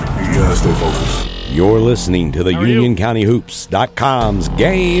Stay focused. You're listening to the UnionCountyHoops.com's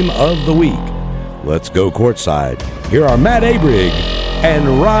Game of the Week. Let's go courtside. Here are Matt Abrig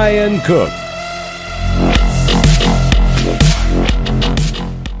and Ryan Cook.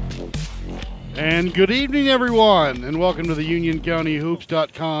 And good evening, everyone, and welcome to the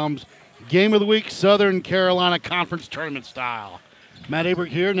UnionCountyHoops.com's Game of the Week, Southern Carolina Conference Tournament style. Matt Abrig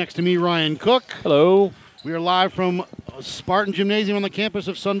here, next to me, Ryan Cook. Hello. We are live from Spartan Gymnasium on the campus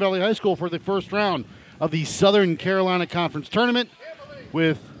of Sun Valley High School for the first round of the Southern Carolina Conference Tournament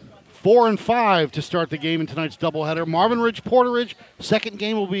with 4 and 5 to start the game in tonight's doubleheader. Marvin Ridge, Porter Ridge. Second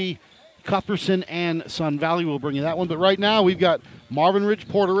game will be Cuthbertson and Sun Valley. We'll bring you that one. But right now we've got Marvin Ridge,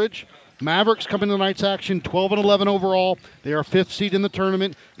 Porter Ridge. Mavericks coming to tonight's action, 12 and 11 overall. They are fifth seed in the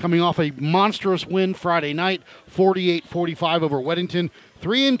tournament, coming off a monstrous win Friday night, 48-45 over Weddington.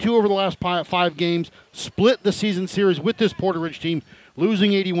 3 and 2 over the last 5 games. Split the season series with this Porter Ridge team,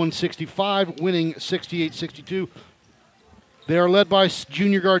 losing 81-65, winning 68-62. They are led by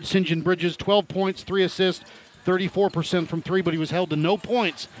junior guard St. John Bridges, 12 points, 3 assists, 34% from 3, but he was held to no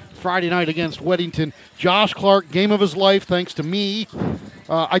points Friday night against Weddington. Josh Clark, game of his life, thanks to me.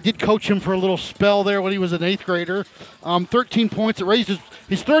 I did coach him for a little spell there when he was an 8th grader. 13 points. It raised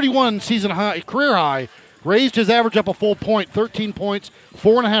his 31 season high, career high, raised his average up a full point, 13 points,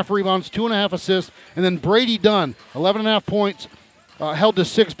 4.5 rebounds, 2.5 assists. And then Brady Dunn, 11.5 points, held to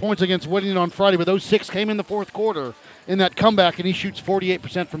 6 points against Weddington on Friday, but those 6 came in the fourth quarter in that comeback, and he shoots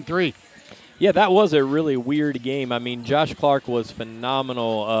 48% from 3. Yeah, that was a really weird game. I mean, Josh Clark was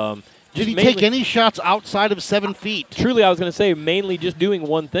phenomenal. Did he take any shots outside of 7 feet? Truly, I was going to say mainly just doing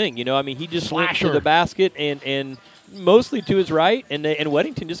one thing. You know, I mean, he just went to the basket and mostly to his right, and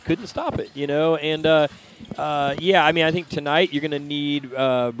Weddington just couldn't stop it. You know, and yeah, I mean, I think tonight you're going to need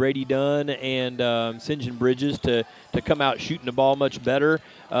Brady Dunn and St. John Bridges to come out shooting the ball much better.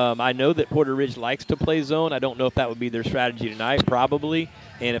 I know that Porter Ridge likes to play zone. I don't know if that would be their strategy tonight, probably.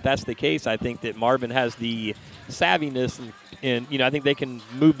 And if that's the case, I think that Marvin has the savviness and you know, I think they can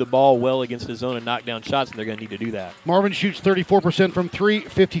move the ball well against the zone and knock down shots, and they're going to need to do that. Marvin shoots 34% from 3,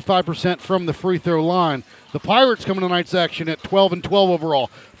 55% from the free throw line. The Pirates coming to tonight's action at 12 and 12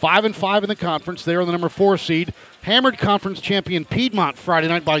 overall, 5 and 5 in the conference. They are the number 4 seed. Hammered conference champion Piedmont Friday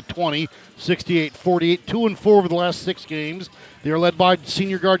night by 20, 68-48, 2 and 4 over the last 6 games. They are led by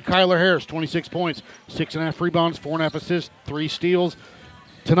senior guard Kyler Harris, 26 points, 6.5 rebounds, 4.5 assists, 3 steals.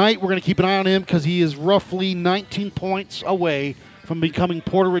 Tonight, we're going to keep an eye on him because he is roughly 19 points away from becoming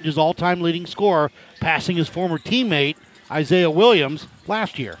Porter Ridge's all-time leading scorer, passing his former teammate, Isaiah Williams,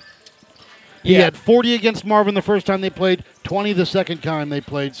 last year. He had 40 against Marvin the first time they played, 20 the second time they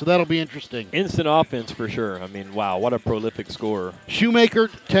played, so that'll be interesting. Instant offense for sure. I mean, wow, what a prolific scorer. Shoemaker,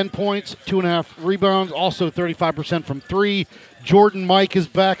 10 points, 2.5 rebounds, also 35% from 3. Jordan Mike is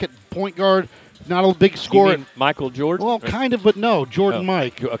back at point guard. Not a big scorer. You mean Michael Jordan? Well, kind of, but no. Jordan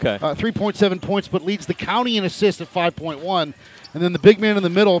Mike. Okay. 3.7 points, but leads the county in assists at 5.1. And then the big man in the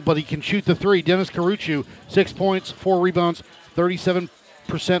middle, but he can shoot the 3. Dennis Caruccio, 6 points, 4 rebounds, 37%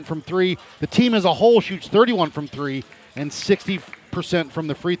 from 3. The team as a whole shoots 31 from 3 and 60% from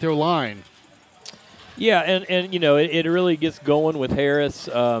the free throw line. Yeah, and you know, it really gets going with Harris.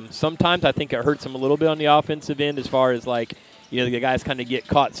 Sometimes I think it hurts him a little bit on the offensive end as far as like, you know, the guys kind of get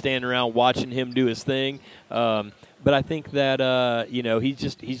caught standing around watching him do his thing. But I think that, you know, he's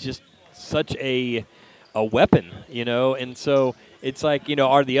just such a weapon, you know. And so it's like, you know,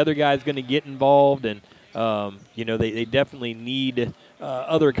 are the other guys going to get involved? And, you know, they definitely need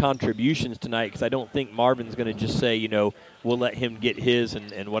other contributions tonight because I don't think Marvin's going to just say, you know, we'll let him get his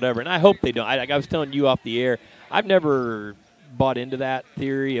and whatever. And I hope they don't. I was telling you off the air, I've never bought into that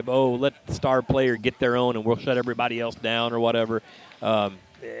theory of, oh, let the star player get their own and we'll shut everybody else down or whatever.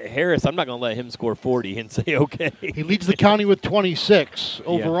 Harris, I'm not going to let him score 40 and say, okay. He leads the county with 26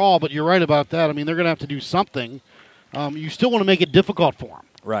 overall, but you're right about that. I mean, they're going to have to do something. You still want to make it difficult for him.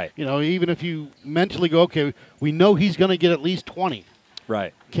 Right. You know, even if you mentally go, okay, we know he's going to get at least 20.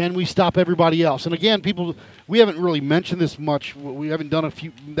 Right. Can we stop everybody else? And again, people, we haven't really mentioned this much. We haven't done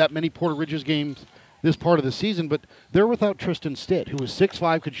that many Porter Ridges games this part of the season, but they're without Tristan Stitt, who was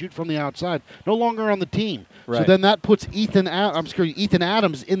 6'5", could shoot from the outside, no longer on the team. Right. So then that puts Ethan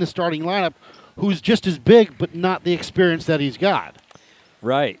Adams in the starting lineup, who's just as big, but not the experience that he's got.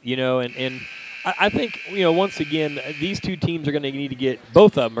 Right. You know, and I think, you know, once again, these two teams are going to need to get,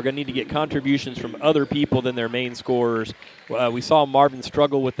 both of them are going to need to get contributions from other people than their main scorers. We saw Marvin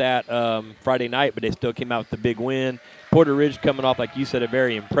struggle with that Friday night, but they still came out with the big win. Porter Ridge coming off, like you said, a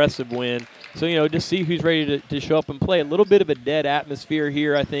very impressive win. So, you know, just see who's ready to show up and play. A little bit of a dead atmosphere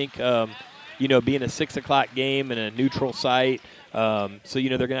here, I think. You know, being a 6 o'clock game in a neutral site, So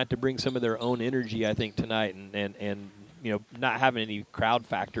they're going to have to bring some of their own energy, I think, tonight, and not having any crowd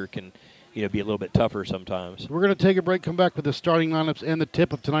factor can be a little bit tougher sometimes. We're going to take a break, come back with the starting lineups and the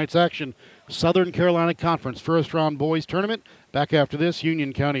tip of tonight's action. Southern Carolina Conference first round boys tournament. Back after this,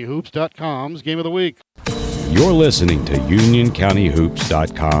 UnionCountyHoops.com's Game of the Week. You're listening to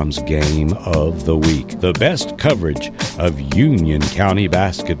UnionCountyHoops.com's Game of the Week, the best coverage of Union County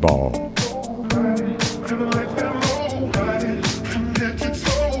basketball.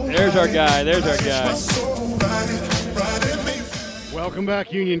 There's our guy. Welcome back,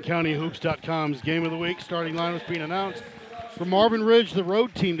 UnionCountyHoops.com's Game of the Week. Starting lineups being announced. For Marvin Ridge, the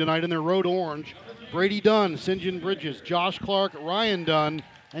road team tonight in their road orange. Brady Dunn, St. John Bridges, Josh Clark, Ryan Dunn,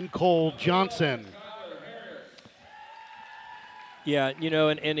 and Cole Johnson. Yeah,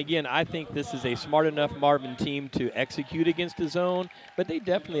 and again, I think this is a smart enough Marvin team to execute against the zone, but they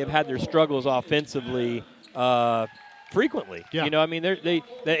definitely have had their struggles offensively frequently. Yeah. They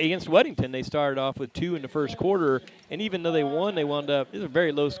against Weddington, they started off with 2 in the first quarter, and even though they won, they wound up, it was a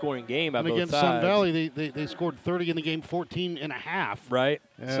very low-scoring game by both sides. And against Sun Valley, they scored 30 in the game, 14 and a half. Right.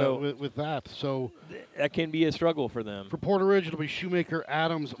 With that. So that can be a struggle for them. For Porter Ridge, it'll be Shoemaker,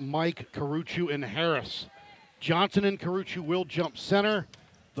 Adams, Mike, Carucci, and Harris. Johnson and Carucci will jump center.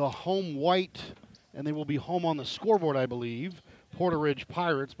 The home white, and they will be home on the scoreboard, I believe. Porter Ridge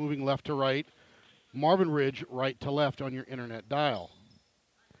Pirates moving left to right. Marvin Ridge right to left on your internet dial.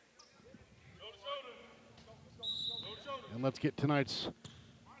 And let's get tonight's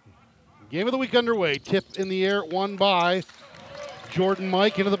Game of the Week underway. Tip in the air, won by Jordan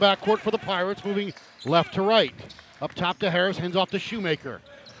Mike into the backcourt for the Pirates, moving left to right. Up top to Harris, hands off to Shoemaker.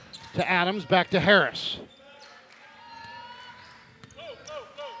 To Adams, back to Harris.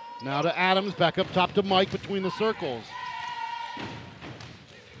 Now to Adams, back up top to Mike between the circles.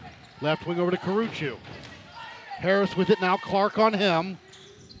 Left wing over to Carucci. Harris with it now, Clark on him.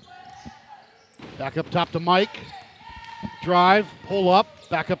 Back up top to Mike. Drive, pull up,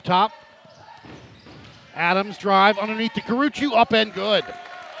 back up top. Adams drive underneath to Carucci, up and good.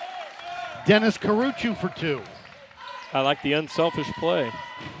 Dennis Carucci for 2. I like the unselfish play.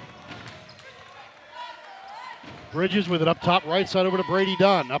 Bridges with it up top, right side over to Brady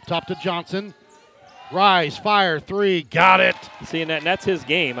Dunn. Up top to Johnson. Rise, fire, 3, got it. See, and that's his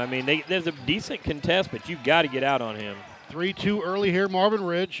game. I mean, there's a decent contest, but you've got to get out on him. 3-2 early here, Marvin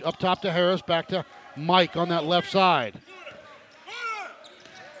Ridge. Up top to Harris, back to Mike on that left side.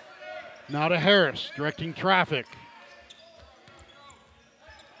 Now to Harris, directing traffic.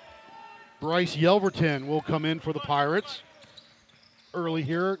 Bryce Yelverton will come in for the Pirates. Early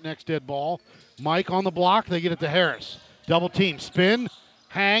here, next dead ball. Mike on the block, they get it to Harris. Double team, spin,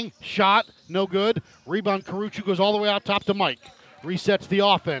 hang, shot, no good. Rebound, Carucci goes all the way out top to Mike. Resets the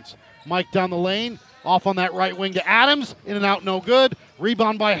offense. Mike down the lane, off on that right wing to Adams. In and out, no good.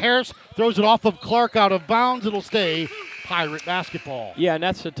 Rebound by Harris, throws it off of Clark out of bounds. It'll stay Pirate basketball. Yeah, and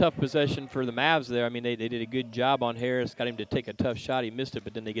that's a tough possession for the Mavs there. I mean, they did a good job on Harris, got him to take a tough shot. He missed it,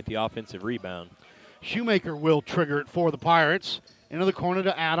 but then they get the offensive rebound. Shoemaker will trigger it for the Pirates. Into the corner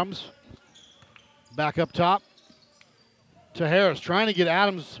to Adams. Back up top to Harris, trying to get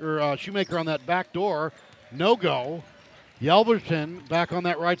Adams or Shoemaker on that back door. No go. Yelverton back on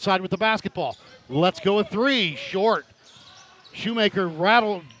that right side with the basketball. Let's go with 3. Short. Shoemaker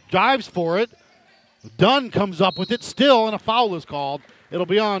dives for it. Dunn comes up with it still, and a foul is called. It'll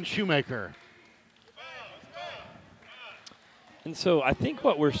be on Shoemaker. And so I think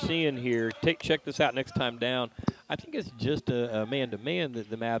what we're seeing here, check this out next time down, I think it's just a man-to-man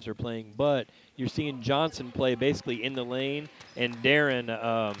that the Mavs are playing, but you're seeing Johnson play basically in the lane and Darren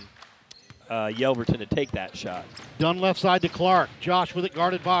Yelverton to take that shot. Dunn left side to Clark. Josh with it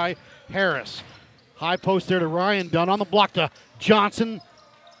guarded by Harris. High post there to Ryan Dunn on the block to Johnson.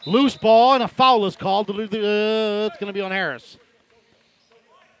 Loose ball, and a foul is called. It's going to be on Harris.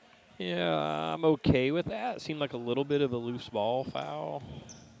 Yeah, I'm okay with that. It seemed like a little bit of a loose ball foul.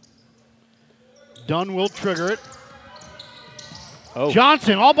 Dunn will trigger it. Oh.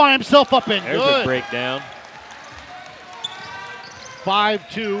 Johnson all by himself up and There's good. a breakdown.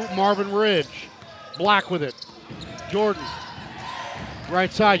 5-2 Marvin Ridge. Black with it. Jordan.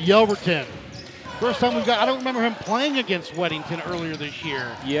 Right side, Yelverton. First time I don't remember him playing against Weddington earlier this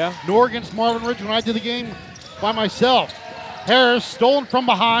year. Yeah. Nor against Marvin Ridge when I did the game by myself. Harris stolen from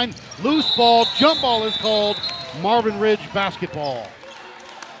behind. Loose ball. Jump ball is called. Marvin Ridge basketball.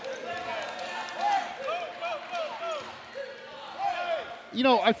 You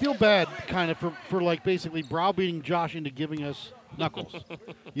know, I feel bad kind of for like basically browbeating Josh into giving us knuckles.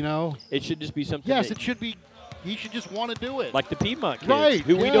 You know? It should just be something. Yes, it should be. He should just want to do it. Like the Piedmont kids, right,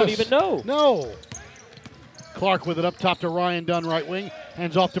 who we don't even know. No. Clark with it up top to Ryan Dunn, right wing.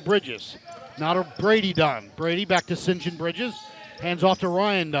 Hands off to Bridges. Now to Brady Dunn. Brady back to St. John Bridges. Hands off to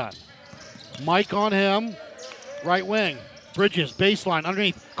Ryan Dunn. Mike on him, right wing. Bridges, baseline,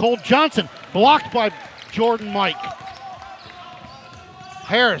 underneath. Cole Johnson, blocked by Jordan Mike.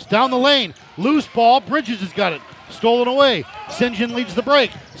 Harris down the lane. Loose ball. Bridges has got it. Stolen away. St. John leads the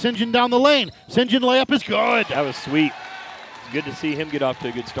break. St. John down the lane. St. John layup is good. That was sweet. It's good to see him get off to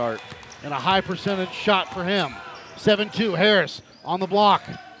a good start. And a high percentage shot for him. 7-2. Harris on the block.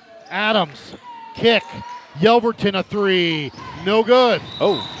 Adams. Kick. Yelverton a three. No good.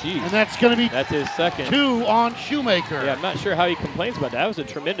 Oh, geez. And that's going to be That's his second. 2 on Shoemaker. Yeah, I'm not sure how he complains about that. That was a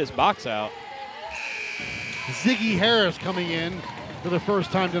tremendous box out. Ziggy Harris coming in for the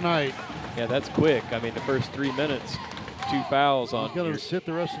first time tonight. Yeah, that's quick. I mean, the first 3 minutes, 2 fouls on He's going your, to sit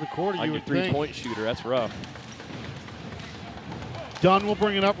the rest of the quarter, on you your would think. three-point shooter. That's rough. Dunn will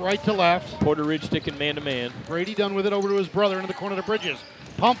bring it up right to left. Porter Ridge sticking man-to-man. Brady Dunn with it over to his brother into the corner to Bridges.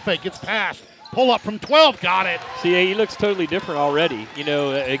 Pump fake, gets passed. Pull up from 12, got it. See, he looks totally different already. You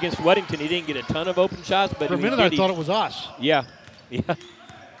know, against Weddington, he didn't get a ton of open shots, but For a minute, I thought it was us. Yeah, yeah.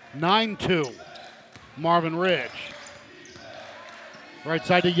 9-2. Marvin Ridge. Right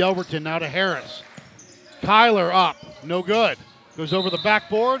side to Yelverton, now to Harris. Kyler up, no good. Goes over the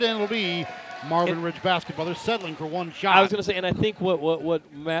backboard, and it'll be Marvin Ridge basketball. They're settling for one shot. I was going to say, and I think the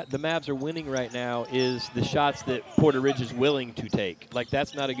Mavs are winning right now is the shots that Porter Ridge is willing to take. Like,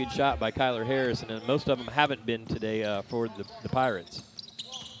 that's not a good shot by Kyler Harris, and most of them haven't been today for the Pirates.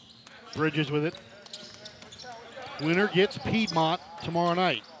 Bridges with it. Winner gets Piedmont tomorrow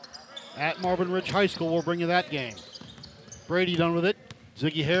night. At Marvin Ridge High School, we'll bring you that game. Brady Dunn with it.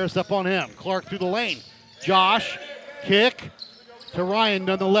 Ziggy Harris up on him. Clark through the lane. Josh, kick to Ryan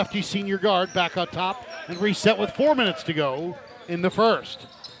Dunn, the lefty senior guard, back on top, and reset with 4 minutes to go in the first.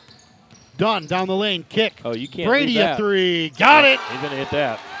 Dunn down the lane, kick. Oh, you can't Brady leave that. a three. Got it. He's going to hit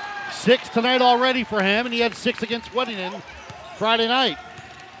that. 6 tonight already for him, and he had 6 against Weddington Friday night.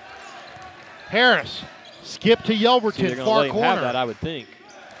 Harris, skip to So they're Yelverton, going to far let him corner. have that, I would think.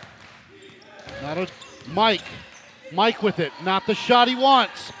 Not a Mike. Mike with it. Not the shot he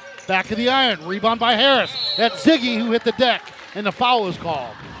wants. Back of the iron. Rebound by Harris. That's Ziggy who hit the deck, and the foul is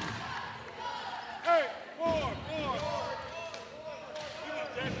called.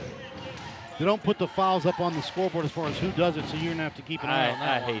 They don't put the fouls up on the scoreboard as far as who does it, so you're going to have to keep an eye on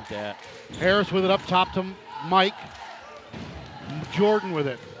that. I hate that. Harris with it up top to Mike. Jordan with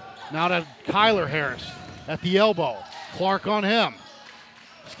it. Now to Kyler Harris at the elbow. Clark on him.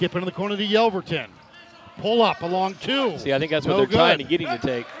 Skip into the corner to Yelverton. Pull up along 2. See, I think that's what No they're good. trying to get him to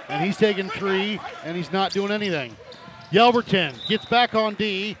take. And he's taking 3, and he's not doing anything. Yelverton gets back on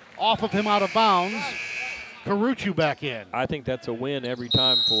D. Off of him out of bounds. Carucci back in. I think that's a win every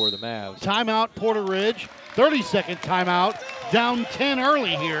time for the Mavs. Timeout, Porter Ridge. 30-second timeout. Down 10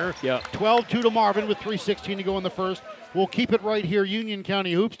 early here. Yep. 12-2 to Marvin with 3:16 to go in the first. We'll keep it right here.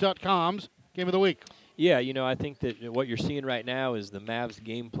 UnionCountyHoops.com's Game of the Week. Yeah, you know, I think that what you're seeing right now is the Mavs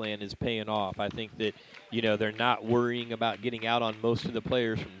game plan is paying off. I think that, you know, they're not worrying about getting out on most of the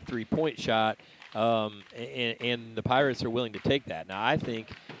players from the three-point shot, and the Pirates are willing to take that. Now, I think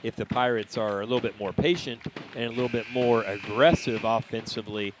if the Pirates are a little bit more patient and a little bit more aggressive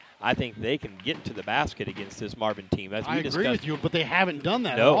offensively, I think they can get to the basket against this Marvin team. As we I agree discussed. with you, but they haven't done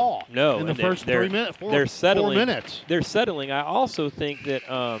that at No, all. no. In the and first they're- 3 minutes, they're settling. 4 minutes. They're settling. I also think that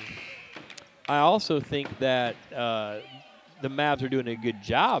the Mavs are doing a good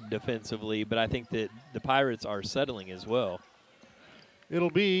job defensively, but I think that the Pirates are settling as well.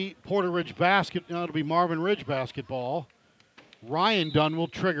 It'll be Porter Ridge it'll be Marvin Ridge basketball. Ryan Dunn will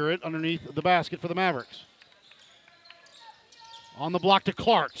trigger it underneath the basket for the Mavericks. On the block to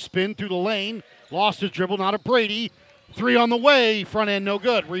Clark. Spin through the lane. Lost his dribble. Now to Brady. 3 on the way. Front end no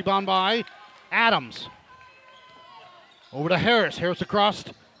good. Rebound by Adams. Over to Harris. Harris across.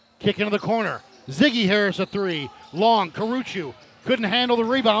 Kick into the corner. Ziggy Harris a 3. Long. Carucci couldn't handle the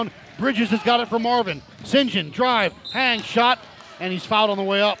rebound. Bridges has got it for Marvin. St. John drive. Hang shot. And he's fouled on the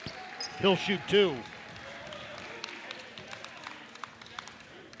way up. He'll shoot 2.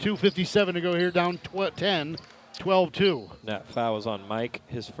 2:57 to go here, down 10, 12-2. That foul was on Mike,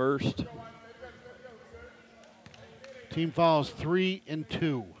 his first. Team fouls 3 and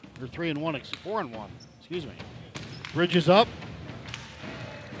 2, or 3 and 1, 4 and 1. Excuse me. Bridges up.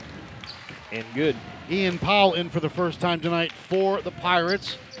 And good. Ian Powell in for the first time tonight for the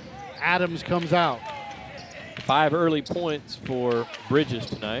Pirates. Adams comes out. 5 early points for Bridges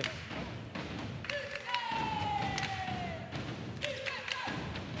tonight.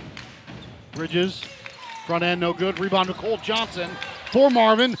 Bridges, front end no good. Rebound to Cole Johnson for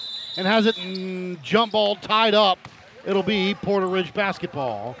Marvin. and has it jump ball tied up. It'll be Porter Ridge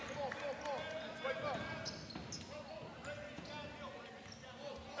basketball.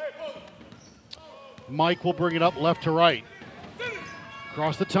 Mike will bring it up left to right.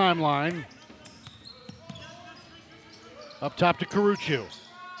 Across the timeline. Up top to Caruccio.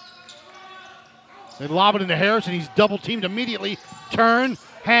 They lob it into Harris, and he's double teamed immediately. Turn,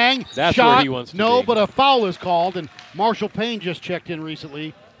 hang, That's shot. where he wants to no, be. but a foul is called, and Marshall Payne just checked in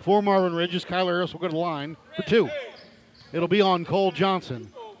recently for Marvin Ridge as Kyler Harris will go to the line for 2. It'll be on Cole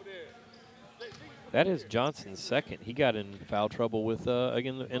Johnson. That is Johnson's second. He got in foul trouble with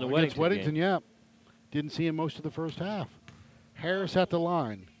again in the Against Weddington Weddington, game. yeah. Didn't see him most of the first half. Harris at the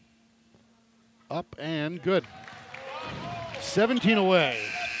line. Up and good. 17 away.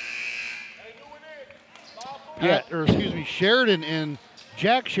 Yeah. Sheridan and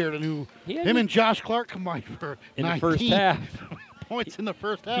Jack Sheridan, who him and Josh Clark combined for in the 19 first half. points in the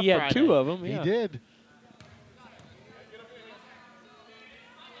first half. He had Friday. 2 of them. Yeah. He did.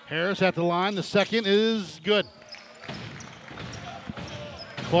 Harris at the line. The second is good.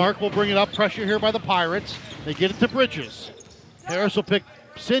 Clark will bring it up. Pressure here by the Pirates. They get it to Bridges. Harris will pick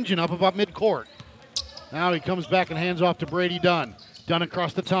St. John up about midcourt. Now he comes back and hands off to Brady Dunn. Dunn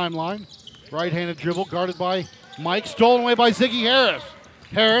across the timeline. Right-handed dribble guarded by Mike. Stolen away by Ziggy Harris.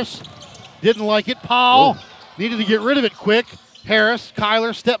 Harris didn't like it. Powell needed to get rid of it quick. Harris,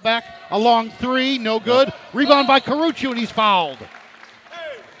 Kyler, step back. A long 3, no good. Rebound by Caruccio, and he's fouled.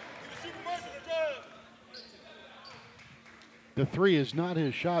 The 3 is not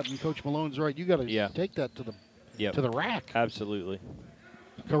his shot, and Coach Malone's right. You got to take that to the rack. Absolutely.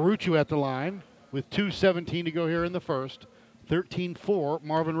 Caruccio at the line with 2:17 to go here in the first. 13-4,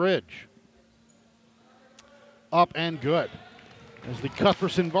 Marvin Ridge. Up and good. As the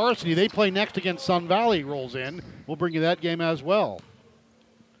Cuthbertson varsity, they play next against Sun Valley, rolls in. We'll bring you that game as well.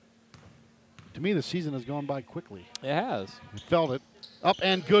 To me, the season has gone by quickly. It has. You felt it. Up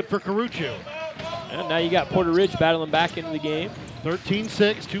and good for Caruccio. And now you got Porter Ridge battling back into the game.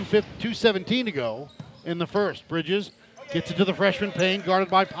 13-6, 2:17 to go in the first. Bridges gets it to the freshman Payne, guarded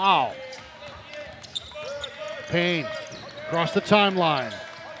by Powell. Payne across the timeline.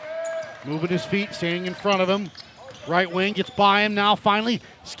 Moving his feet, standing in front of him. Right wing gets by him now, finally.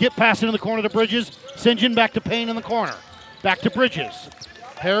 Skip pass into the corner to Bridges. St. John back to Payne in the corner. Back to Bridges.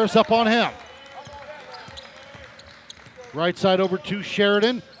 Harris up on him. Right side over to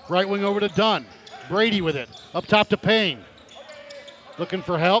Sheridan. Right wing over to Dunn. Brady with it. Up top to Payne. Looking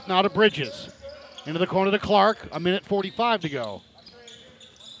for help, now to Bridges. Into the corner to Clark. 1:45 to go.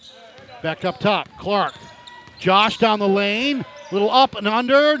 Back up top, Clark. Josh down the lane. Little up and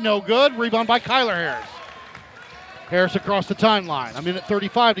under, no good. Rebound by Kyler Harris. Harris across the timeline.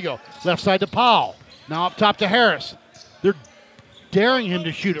 1:35 to go. Left side to Powell. Now up top to Harris. They're daring him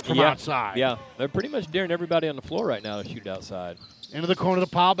to shoot it from outside. Yeah, they're pretty much daring everybody on the floor right now to shoot outside. Into the corner to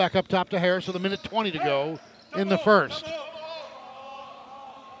Powell, back up top to Harris with 1:20 to go in the first.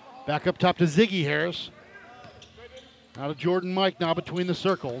 Back up top to Ziggy Harris. Now to Jordan Mike now between the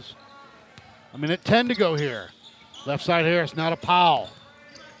circles. 1:10 to go here. Left side Harris, now to Powell.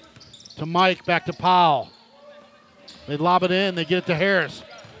 To Mike, back to Powell. They lob it in, they get it to Harris.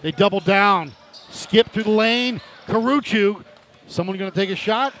 They double down, skip through the lane. Caruccio, someone going to take a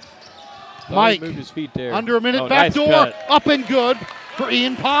shot? Mike, moved his feet there. under a minute, Oh, back nice door, cut. up and good for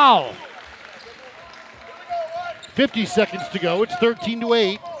Ian Powell. 50 seconds to go, it's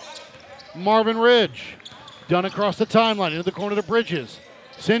 13-8. Marvin Ridge, Dunn across the timeline, into the corner to Bridges.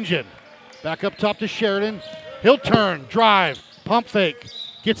 St. John, back up top to Sheridan. He'll turn, drive, pump fake.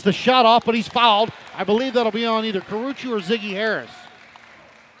 Gets the shot off, but he's fouled. I believe that'll be on either Caruccio or Ziggy Harris.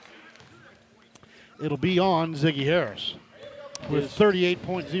 It'll be on Ziggy Harris with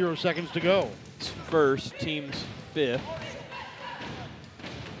 38.0 seconds to go. First, team's 5th.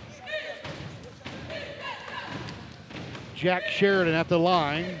 Jack Sheridan at the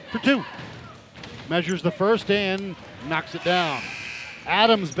line for 2. Measures the first and knocks it down.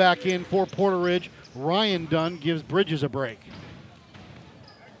 Adams back in for Porter Ridge. Ryan Dunn gives Bridges a break.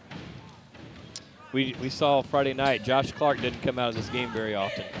 We saw Friday night, Josh Clark didn't come out of this game very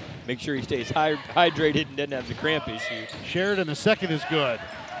often. Make sure he stays hydrated and doesn't have the cramp issue. Sheridan, the second is good.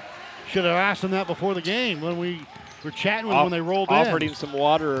 Should have asked him that before the game when we were chatting with him when they rolled in. Offered him some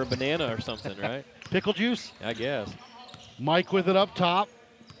water or a banana or something, right? Pickle juice? I guess. Mike with it up top.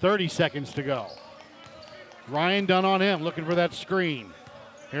 30 seconds to go. Ryan Dunn on him, looking for that screen.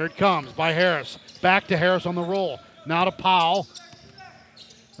 Here it comes by Harris. Back to Harris on the roll. Now to Powell.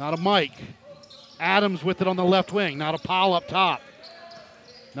 Now to Mike. Adams with it on the left wing. Now to Powell up top.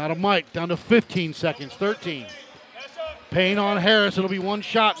 Now to Mike. Down to 15 seconds. 13. Payne on Harris. It'll be one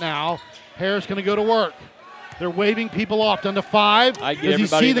shot now. Harris going to go to work. They're waving people off. Down to 5. I get Does he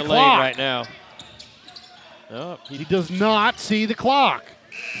everybody see in the the clock? lane right now. Oh, He does not see the clock.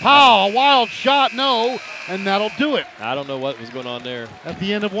 Powell, a wild shot, no, and that'll do it. I don't know what was going on there. At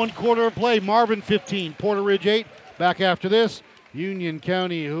the end of one quarter of play, Marvin 15, Porter Ridge 8. Back after this,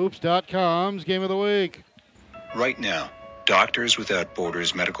 UnionCountyHoops.com's Game of the Week. Right now, Doctors Without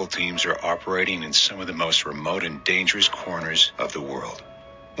Borders medical teams are operating in some of the most remote and dangerous corners of the world.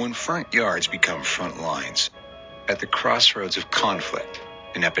 When front yards become front lines, at the crossroads of conflict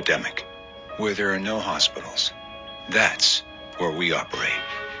and epidemic, where there are no hospitals, that's where we operate.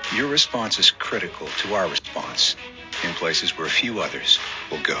 Your response is critical to our response in places where few others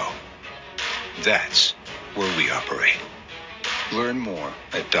will go. That's where we operate. Learn more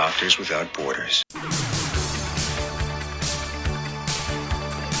at Doctors Without Borders.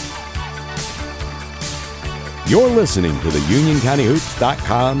 You're listening to the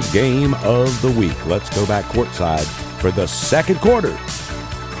UnionCountyHoops.com's Game of the Week. Let's go back courtside for the second quarter.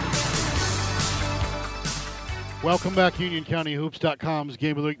 Welcome back, UnionCountyHoops.com's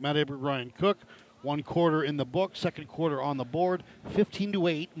Game of the Week. Matt Abreg, Ryan Cook. One quarter in the book, second quarter on the board.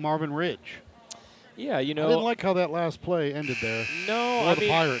 15-8, Marvin Ridge. Yeah, you know. I didn't like how that last play ended there. No, For the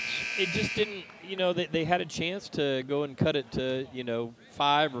Pirates. It just didn't, they had a chance to go and cut it to,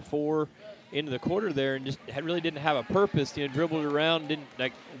 5 or 4 into the quarter there and just really didn't have a purpose. Dribbled around,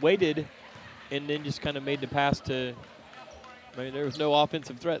 waited, and then just kind of made the pass to, there was no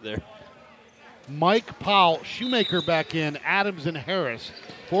offensive threat there. Mike Powell, Shoemaker back in, Adams and Harris.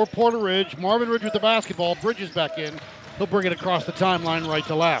 For Porter Ridge, Marvin Ridge with the basketball, Bridges back in. He'll bring it across the timeline right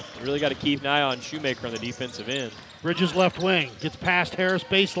to left. Really got to keep an eye on Shoemaker on the defensive end. Bridges left wing, gets past Harris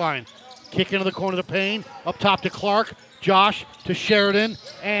baseline. Kick into the corner to Payne, up top to Clark. Josh to Sheridan,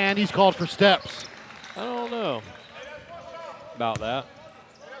 and he's called for steps. I don't know about that.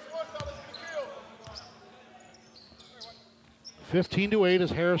 15-8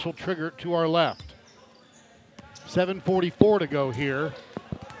 as Harris will trigger it to our left. 7:44 to go here.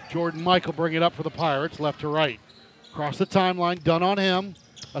 Jordan Michael bring it up for the Pirates, left to right. Across the timeline, done on him.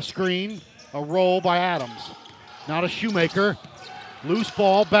 A screen, a roll by Adams. Now to Shoemaker. Loose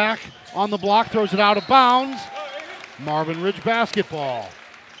ball back on the block, throws it out of bounds. Marvin Ridge basketball.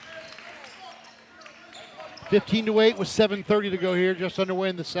 15-8 with 7:30 to go here, just underway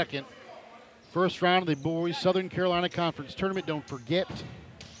in the second. First round of the boys Southern Carolina Conference Tournament. Don't forget,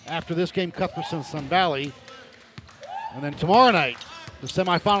 after this game, Cuthbertson and Sun Valley. And then tomorrow night, the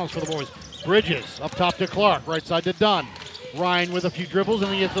semifinals for the boys. Bridges up top to Clark, right side to Dunn. Ryan with a few dribbles,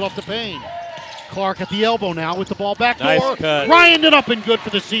 and he gets it off to Payne. Clark at the elbow now with the ball back door. Nice cut. Ryan it up and good for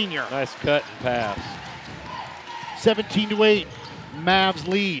the senior. Nice cut and pass. 17-8, Mavs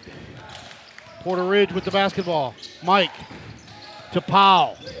lead. Porter Ridge with the basketball. Mike to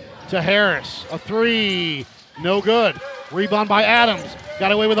Powell to Harris. A three, no good. Rebound by Adams.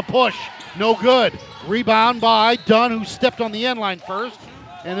 Got away with a push, no good. Rebound by Dunn, who stepped on the end line first,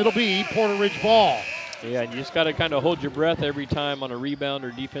 and it'll be Porter Ridge ball. Yeah, and you just got to kind of hold your breath every time on a rebound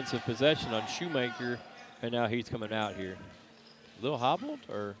or defensive possession on Shoemaker, and now he's coming out here. A little hobbled,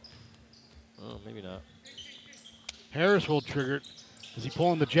 or maybe not. Harris will trigger it. Is he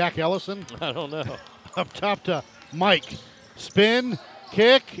pulling the Jack Ellison? I don't know. Up top to Mike. Spin,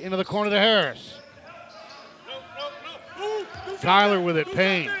 kick, into the corner to Harris. Tyler with it,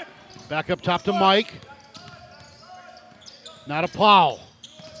 Payne. Back up top to Mike. Not a Powell.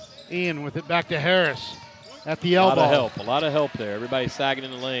 Ian with it back to Harris at the elbow. A lot of help there. Everybody sagging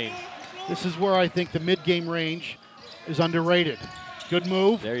in the lane. This is where I think the mid-game range is underrated. Good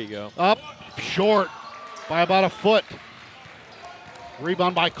move. There you go. Up, short by about a foot.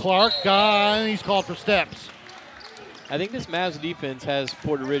 Rebound by Clark. And he's called for steps. I think this Mavs defense has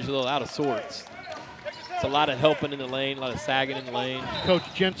Porter Ridge a little out of sorts. It's a lot of helping in the lane, a lot of sagging in the lane. Coach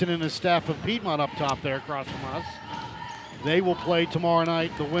Jensen and his staff of Piedmont up top there across from us. They will play tomorrow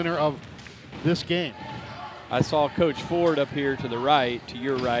night, the winner of this game. I saw Coach Ford up here to the right, to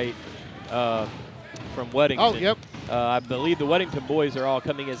your right, from Weddington. Oh, yep. I believe the Weddington boys are all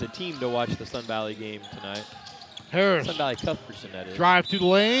coming as a team to watch the Sun Valley game tonight. Harris. Sun Valley Cuthbertson, that is. Drive to the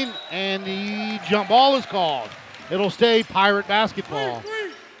lane, and the jump ball is called. It'll stay Pirate basketball.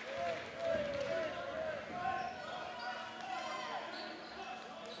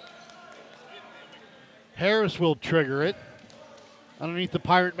 Harris will trigger it. Underneath the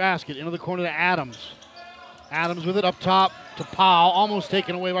Pirate basket, into the corner to Adams. Adams with it up top to Powell, almost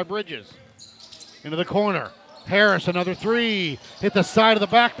taken away by Bridges. Into the corner. Harris, another three. Hit the side of the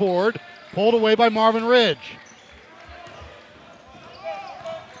backboard. Pulled away by Marvin Ridge.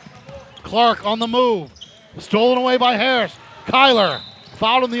 Clark on the move. Stolen away by Harris. Kyler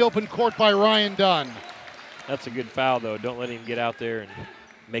fouled in the open court by Ryan Dunn. That's a good foul, though. Don't let him get out there and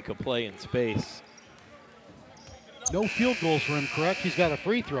make a play in space. No field goals for him, correct? He's got a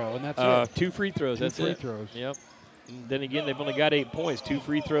free throw, and that's it. 2 free throws. Two that's free it. throws. Yep. And then again, they've only got 8 points. 2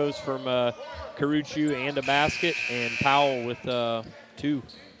 free throws from Carucci and a basket, and Powell with 2.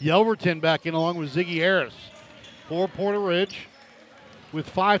 Yelverton back in along with Ziggy Harris for Porter Ridge with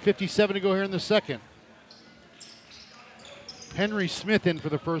 5:57 to go here in the second. Henry Smith in for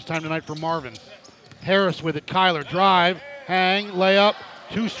the first time tonight for Marvin. Harris with it. Kyler drive, hang, layup,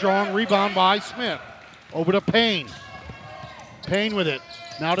 too strong, rebound by Smith. Over to Payne. Payne with it.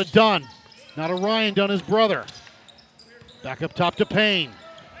 Now to Dunn. Now to Ryan Dunn, his brother. Back up top to Payne.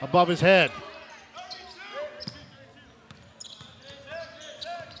 Above his head.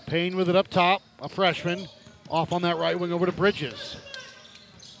 Payne with it up top, a freshman. Off on that right wing over to Bridges.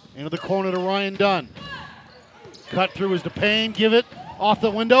 Into the corner to Ryan Dunn. Cut through is to Payne. Give it off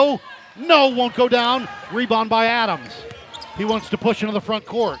the window. No, won't go down. Rebound by Adams. He wants to push into the front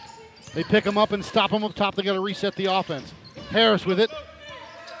court. They pick him up and stop him up top. They got to reset the offense. Harris with it.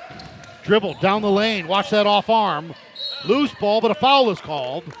 Dribble down the lane. Watch that off arm. Loose ball, but a foul is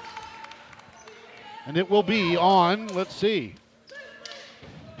called. And it will be on, let's see.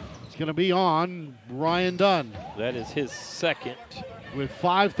 It's going to be on Ryan Dunn. That is his second. With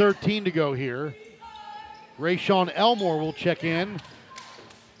 5:13 to go here. Rayshawn Elmore will check in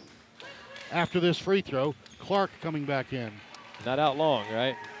after this free throw. Clark coming back in. Not out long,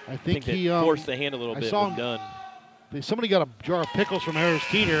 right? I think they he forced the hand a little bit saw when done. Somebody got a jar of pickles from Harris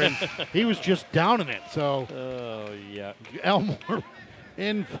Teeter, and he was just down in it. So Oh, yeah. Elmore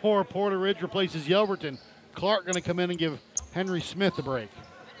in for Porter Ridge replaces Yelverton. Clark going to come in and give Henry Smith a break.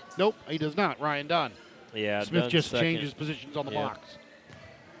 Nope, he does not. Ryan Dunn. Yeah, Smith Dunn's just second. changes positions on the Yep. box.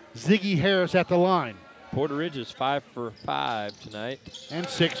 Ziggy Harris at the line. Porter Ridge is 5 for 5 tonight. And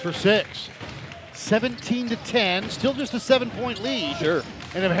 6 for 6. 17-10, still just a 7-point lead. Sure.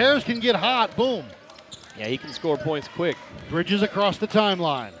 And if Harris can get hot, boom. Yeah, he can score points quick. Bridges across the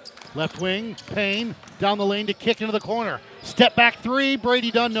timeline. Left wing, Payne, down the lane to kick into the corner. Step back three,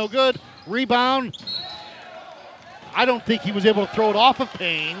 Brady Dunn, no good. Rebound. I don't think he was able to throw it off of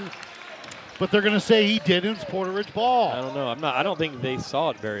Payne, but they're going to say he did, and it's Porter Ridge ball. I don't know. I don't think they saw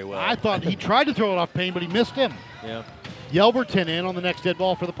it very well. I thought he tried to throw it off Payne, but he missed him. Yeah. Yelverton in on the next dead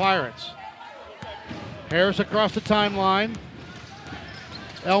ball for the Pirates. Harris across the timeline.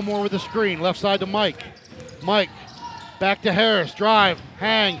 Elmore with the screen, left side to Mike. Mike, back to Harris, drive,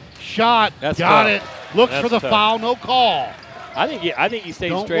 hang, shot, That's got tough. it. Looks That's for the tough. foul, no call. I think he stayed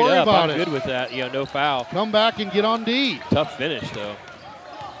Don't straight worry up. about I'm it. good with that. No foul. Come back and get on D. Tough finish, though.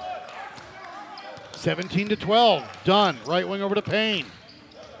 17-12, Dunn, right wing over to Payne.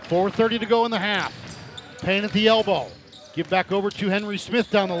 4:30 to go in the half. Payne at the elbow. Give back over to Henry Smith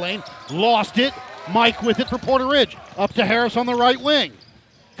down the lane. Lost it. Mike with it for Porter Ridge. Up to Harris on the right wing.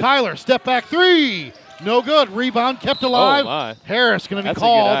 Kyler, step back three. No good. Rebound kept alive. Oh, my. Harris going to be That's a good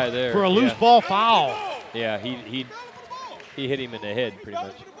eye called there, for a loose yeah. ball foul. Yeah, he hit him in the head pretty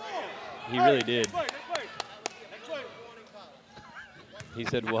much. He really did. He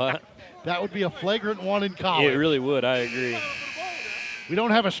said what? That would be a flagrant one in college. It really would. I agree. We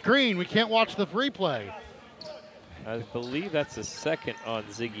don't have a screen. We can't watch the replay. I believe that's the second on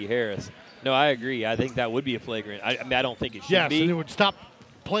Ziggy Harris. No, I agree. I think that would be a flagrant. I mean, I don't think it should Yes, be. and it would stop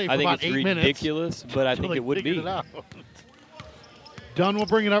play for I think about it's 8 minutes. ridiculous, but I until think they it would figured be. it out. Dunn will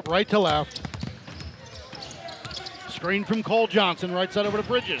bring it up right to left. Screen from Cole Johnson, right side over to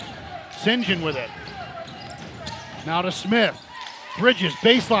Bridges. St. John with it. Now to Smith. Bridges,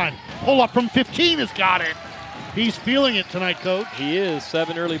 baseline. Pull up from 15 has got it. He's feeling it tonight, Coach. He is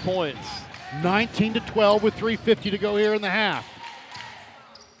 7 early points. 19-12 with 3:50 to go here in the half.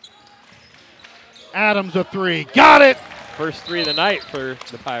 Adams a three. Got it! First 3 of the night for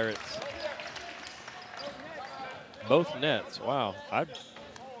the Pirates. Both nets. Wow. I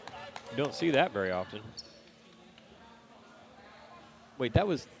don't see that very often. Wait, that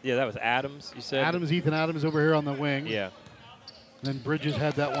was Adams, you said? Adams, Ethan Adams over here on the wing. Yeah. Then Bridges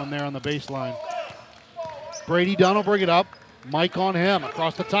had that one there on the baseline. Brady Dunn will bring it up. Mike on him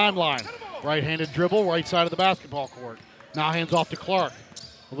across the timeline. Right-handed dribble, right side of the basketball court. Now hands off to Clark.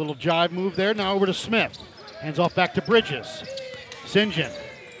 A little jive move there. Now over to Smith. Hands off back to Bridges. St. John.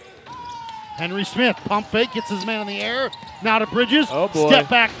 Henry Smith, pump fake, gets his man in the air. Now to Bridges. Oh, boy. Step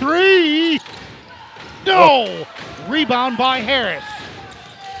back three. No! Rebound by Harris.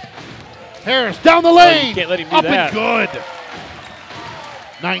 Harris down the lane. You can't let him do Up that. and good.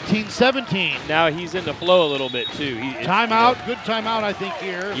 19-17. Now he's in the flow a little bit, too. Timeout. Good timeout, I think,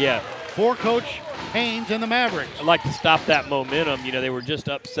 here. Yeah. For Coach Haynes and the Mavericks. I'd like to stop that momentum. You know, they were just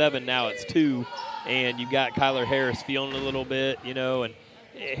up 7, now it's 2. And you got Kyler Harris feeling a little bit, you know, and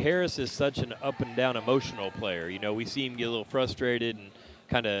Harris is such an up-and-down emotional player. You know, we see him get a little frustrated and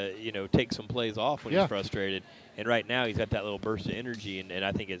kind of, you know, take some plays off when he's frustrated. And right now he's got that little burst of energy, and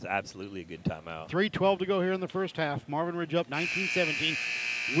I think it's absolutely a good timeout. 3:12 to go here in the first half. Marvin Ridge up 19-17.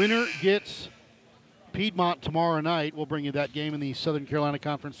 Winner gets Piedmont tomorrow night. We'll bring you that game in the Southern Carolina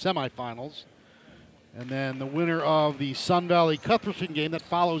Conference semifinals. And then the winner of the Sun Valley Cuthbertson game that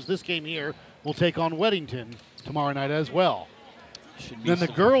follows this game here will take on Weddington tomorrow night as well. Then the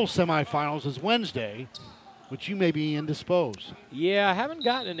girls' semifinals is Wednesday, which you may be indisposed. Yeah, I haven't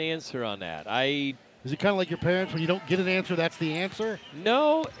gotten an answer on that. Is it kind of like your parents, when you don't get an answer, that's the answer?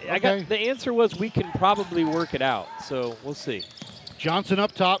 No, Okay. the answer was we can probably work it out, so we'll see. Johnson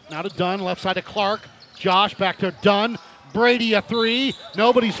up top, now to Dunn, left side to Clark. Josh back to Dunn. Brady a 3.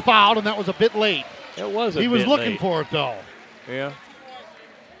 Nobody's fouled, and that was a bit late. It was a bit He was looking late. for it, though. Yeah.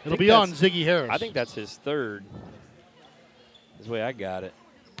 It'll be on Ziggy Harris. I think that's his 3rd. Is the way I got it.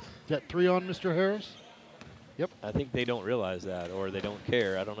 Is that 3 on Mr. Harris? Yep. I think they don't realize that, or they don't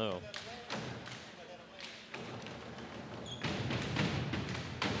care. I don't know.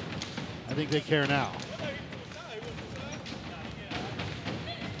 I think they care now.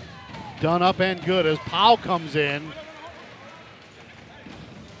 Done up and good as Powell comes in.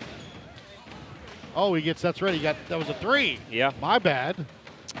 Oh, that's right. That was a 3. Yeah. My bad.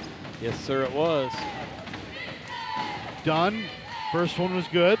 Yes, sir, it was. Dunn. First one was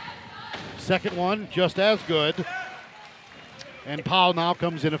good. Second one just as good. And Powell now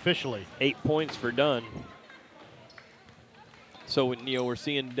comes in officially. 8 points for Dunn. So, you know, we're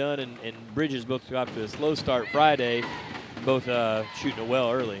seeing Dunn and Bridges both go off to a slow start Friday, both shooting it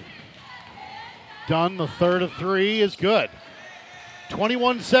well early. Dunn, the third of 3 is good.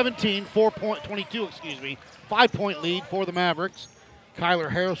 21-17, 22, 5-point lead for the Mavericks. Kyler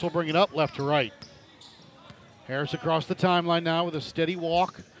Harris will bring it up left to right. Harris across the timeline now with a steady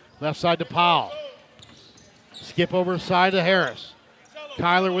walk. Left side to Powell. Skip over side to Harris.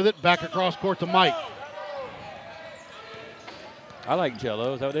 Kyler with it, back across court to Mike. I like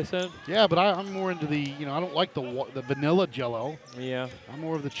Jell-O. Is that what they said? Yeah, but I'm more into the, I don't like the vanilla Jell-O. Yeah. I'm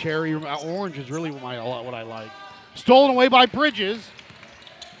more of the cherry. Orange is really what I like. Stolen away by Bridges.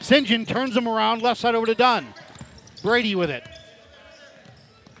 St. John turns him around, left side over to Dunn. Brady with it.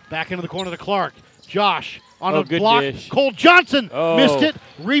 Back into the corner to Clark. Josh on a block. Dish. Cole Johnson missed it.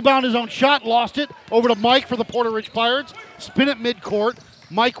 Rebound his own shot, lost it. Over to Mike for the Porter Ridge Pirates. Spin it midcourt.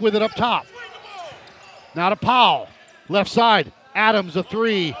 Mike with it up top. Now to Powell. Left side. Adams a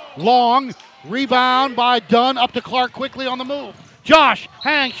 3. Long. Rebound by Dunn. Up to Clark quickly on the move. Josh.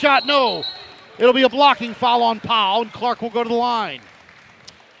 Hang shot. No. It'll be a blocking foul on Powell, and Clark will go to the line.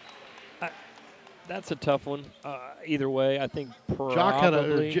 That's a tough one. Either way, I think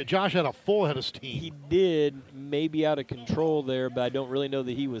probably. Josh had a full head of steam. He did, maybe out of control there, but I don't really know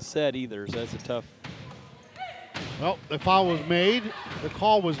that he was set either, so that's a tough. Well, the foul was made, the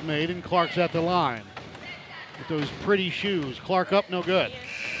call was made, and Clark's at the line. With those pretty shoes. Clark up, no good.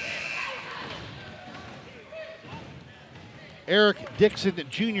 Eric Dixon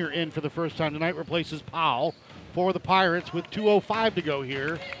Jr. in for the first time tonight, replaces Powell for the Pirates with 2:05 to go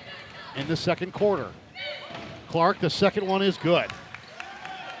here in the second quarter. Clark, the second one is good.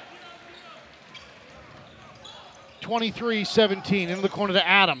 23-17, into the corner to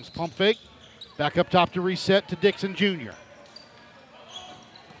Adams. Pump fake. Back up top to reset to Dixon Jr.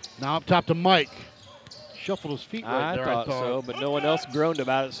 Now up top to Mike. Shuffled his feet right there, I thought. So, but no one else groaned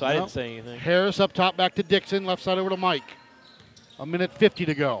about it, so I didn't say anything. Harris up top back to Dixon. Left side over to Mike. 1:50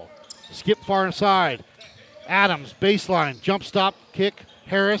 to go. Skip far inside. Adams, baseline, jump stop, kick.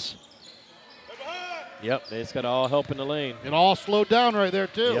 Harris. Yep, they just got all help in the lane. It all slowed down right there,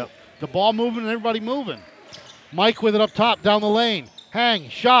 too. Yep. The ball moving and everybody moving. Mike with it up top, down the lane. Hang,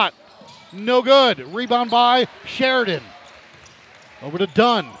 shot. No good. Rebound by Sheridan. Over to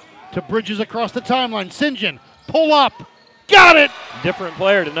Dunn. To Bridges across the timeline. St. John, pull up. Got it! Different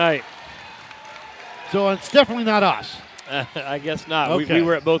player tonight. So it's definitely not us. I guess not. Okay. We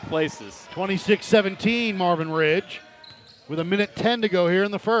were at both places. 26-17, Marvin Ridge. With 1:10 to go here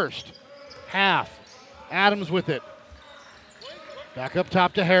in the first half. Adams with it. Back up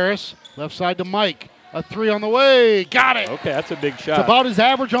top to Harris. Left side to Mike. A 3 on the way. Got it. Okay, that's a big shot. It's about his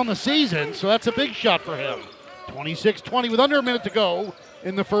average on the season, so that's a big shot for him. 26-20 with under a minute to go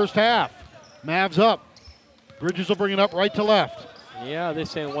in the first half. Mavs up. Bridges will bring it up right to left. Yeah, they're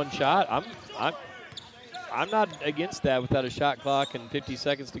saying one shot. I'm not against that without a shot clock and 50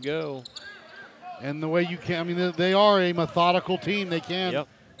 seconds to go. And the way you can, they are a methodical team. They can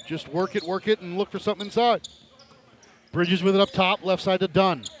Just work it, and look for something inside. Bridges with it up top, left side to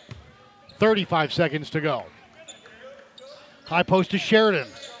Dunn. 35 seconds to go. High post to Sheridan.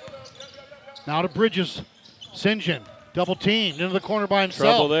 Now to Bridges. St. John, double teamed into the corner by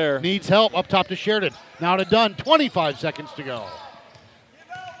himself. Trouble there. Needs help up top to Sheridan. Now to Dunn, 25 seconds to go.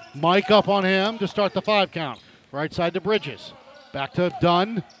 Mike up on him to start the 5 count. Right side to Bridges. Back to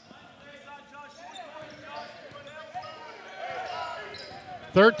Dunn.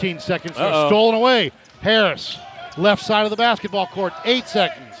 13 seconds. Stolen away. Harris, left side of the basketball court. 8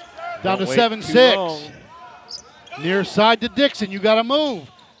 seconds. Down to 7-6. Near side to Dixon. You got to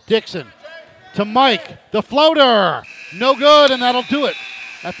move. Dixon to Mike. The floater. No good, and that'll do it.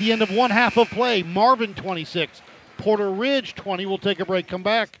 At the end of one half of play, Marvin 26, Porter Ridge 20. We'll take a break. Come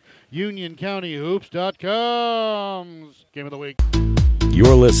back. UnionCountyHoops.com's Game of the Week.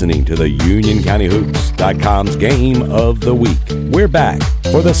 You're listening to the UnionCountyHoops.com's Game of the Week. We're back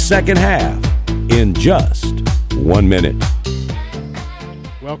for the second half in just 1 minute.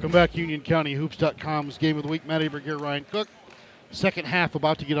 Welcome back, UnionCountyHoops.com's Game of the Week. Matt Aberg here, Ryan Cook. Second half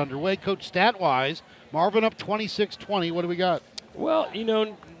about to get underway. Coach, stat-wise, Marvin up 26-20. What do we got? Well,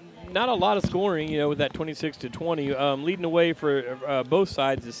 not a lot of scoring, with that 26-20. Leading away for both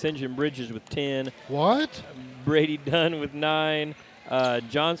sides is St. John Bridges with 10. What? Brady Dunn with 9.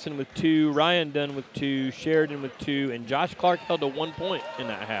 Johnson with 2. Ryan Dunn with 2. Sheridan with 2. And Josh Clark held to 1 point in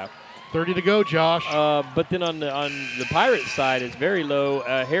that half. 30 to go, Josh. But then on the Pirates side, it's very low.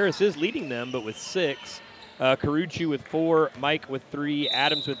 Harris is leading them, but with 6. Carucci with 4. Mike with 3.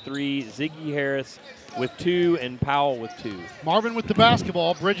 Adams with 3. Ziggy Harris with 2, and Powell with 2. Marvin with the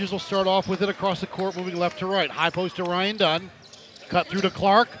basketball. Bridges will start off with it across the court, moving left to right. High post to Ryan Dunn. Cut through to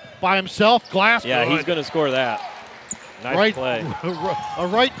Clark by himself. Glass. Yeah, good. he's going to score that. Nice right play. A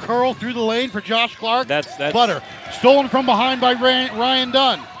right curl through the lane for Josh Clark. That's Butter. Stolen from behind by Ryan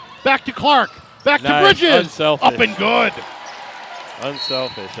Dunn. Back to Clark. Back to Bridges. Unselfish. Up and good.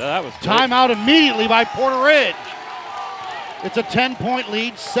 Unselfish. That was great. Timeout immediately by Porter Ridge. It's a 10-point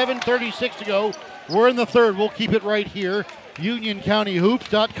lead, 7:36 to go. We're in the third. We'll keep it right here.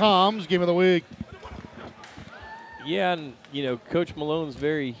 UnionCountyHoops.com's Game of the Week. Yeah, and, Coach Malone's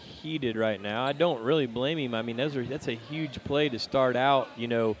very heated right now. I don't really blame him. I mean, that's a huge play to start out.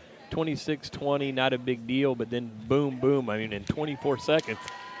 26-20, not a big deal, but then boom, boom. I mean, in 24 seconds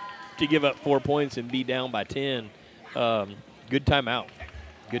to give up 4 points and be down by 10. Good timeout.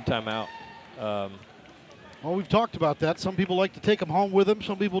 Good timeout. Well, we've talked about that. Some people like to take them home with them.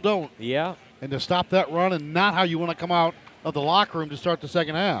 Some people don't. Yeah. And to stop that run and not how you want to come out of the locker room to start the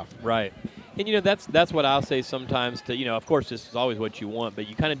second half. Right. And, that's what I'll say sometimes to, of course, this is always what you want, but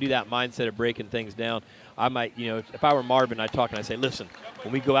you kind of do that mindset of breaking things down. I might, if I were Marvin, I'd talk and I'd say, listen,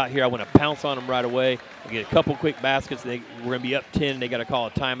 when we go out here, I want to pounce on them right away. We'll get a couple quick baskets. We're going to be up 10, and they got to call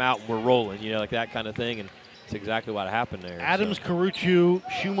a timeout, and we're rolling, like that kind of thing. And it's exactly what happened there. Adams, Carucci,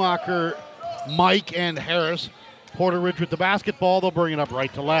 Schumacher, Mike, and Harris. Porter Ridge with the basketball. They'll bring it up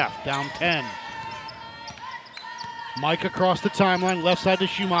right to left. Down 10. Mike across the timeline. Left side to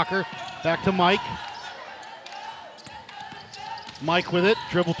Schumacher. Back to Mike. Mike with it.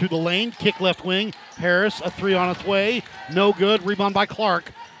 Dribble through the lane. Kick left wing. Harris, a 3 on its way. No good. Rebound by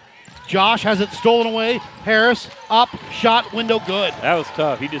Clark. Josh has it stolen away. Harris up. Shot. Window good. That was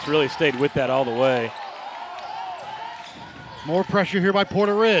tough. He just really stayed with that all the way. More pressure here by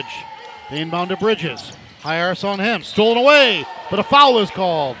Porter Ridge. The inbound to Bridges. High Harris on him. Stolen away, but a foul is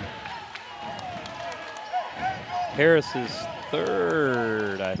called. Harris's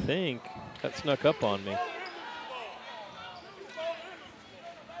third, I think. That snuck up on me.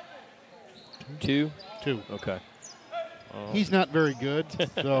 2? 2. Okay. He's not very good,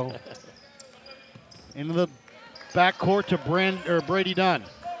 so. Into the backcourt to Brady Dunn.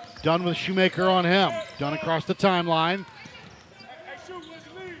 Dunn with Shoemaker on him. Dunn across the timeline.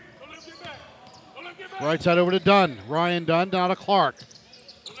 Right side over to Dunn. Ryan Dunn down to Clark.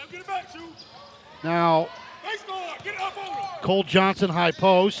 Now, Cole Johnson high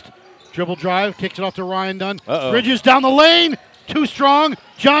post. Dribble drive, kicks it off to Ryan Dunn. Bridges down the lane. Too strong.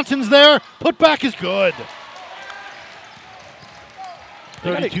 Johnson's there. Put back is good.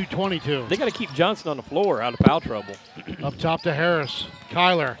 32-22. They got to keep Johnson on the floor out of foul trouble. Up top to Harris.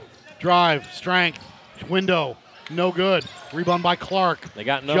 Kyler. Drive. Strength. Window. No good. Rebound by Clark. They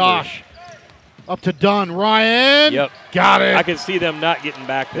got numbers. Josh. Up to Dunn. Ryan. Yep. Got it. I can see them not getting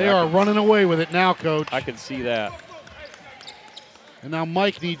back there. They are running away with it now, Coach. I can see that. And now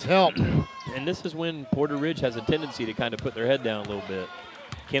Mike needs help. And this is when Porter Ridge has a tendency to kind of put their head down a little bit.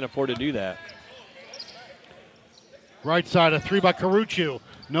 Can't afford to do that. Right side, a 3 by Carucci.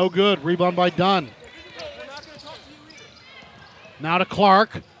 No good. Rebound by Dunn. Now to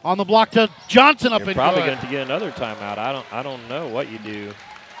Clark. On the block to Johnson up You're and probably good. going to get another timeout. I don't know what you do.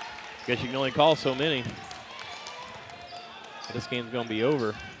 Guess you can only call so many. This game's going to be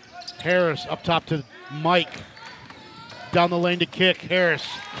over. Harris up top to Mike. Down the lane to kick. Harris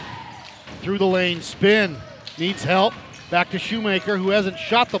through the lane, spin. Needs help. Back to Shoemaker, who hasn't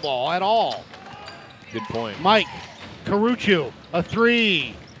shot the ball at all. Good point. Mike Caruccio, a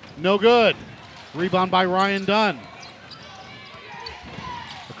three. No good. Rebound by Ryan Dunn.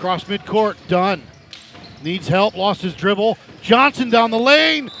 Across midcourt, Dunn needs help, lost his dribble. Johnson down the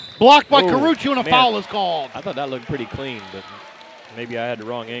lane, blocked by Caruccio, and a foul is called. I thought that looked pretty clean, but maybe I had the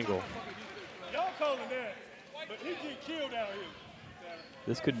wrong angle. Y'all calling that, but he get killed out here.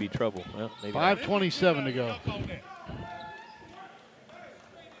 This could be trouble. Well, maybe 5:27 to go.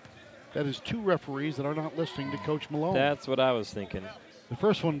 That is two referees that are not listening to Coach Malone. That's what I was thinking. The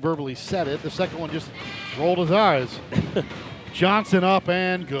first one verbally said it. The second one just rolled his eyes. Johnson up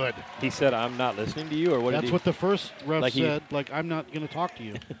and good. He said, "I'm not listening to you," or what? That's did he? what the first ref Like said. Like, I'm not going to talk to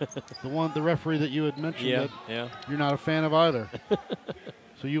you. the referee that you had mentioned that Yeah. you're not a fan of either.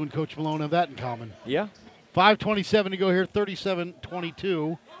 So you and Coach Malone have that in common. Yeah. 5:27 to go here,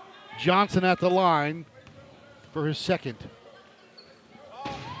 37-22. Johnson at the line for his second.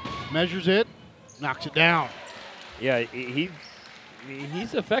 Measures it, knocks it down. Yeah.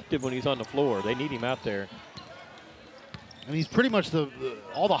 He's effective when he's on the floor. They need him out there. And he's pretty much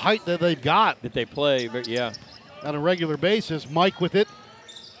all the height that they've got That they play. But yeah. on a regular basis. Mike with it.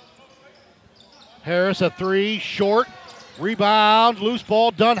 Harris a three, short. Rebound, loose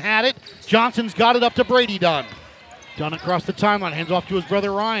ball. Dunn had it. Johnson's got it up to Brady Dunn. Dunn across the timeline, hands off to his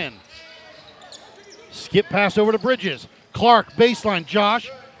brother Ryan. Skip pass over to Bridges. Clark, baseline. Josh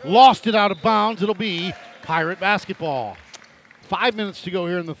lost it out of bounds. It'll be Pirate basketball. 5 minutes to go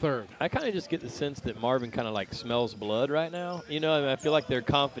here in the third. I kind of just get the sense that Marvin kind of like smells blood right now. You know, I mean, I feel like they're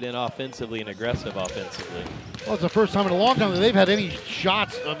confident offensively and aggressive offensively. Well, it's the first time in a long time that they've had any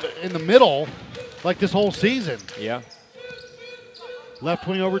shots in the middle like this whole season. Yeah. Left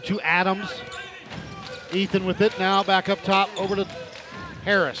wing over to Adams. Ethan with it. Now back up top over to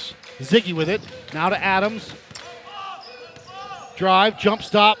Harris. Ziggy with it. Now to Adams. Drive, jump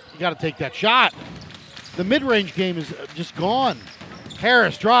stop. You got to take that shot. The mid-range game is just gone.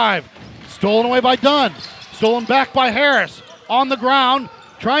 Harris drive. Stolen away by Dunn. Stolen back by Harris. On the ground.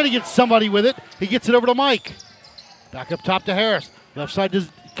 Trying to get somebody with it. He gets it over to Mike. Back up top to Harris. Left side to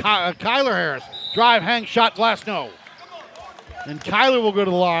Kyler Harris. Drive, hang, shot, glass, no. And Kyler will go to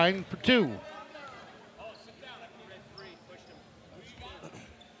the line for two.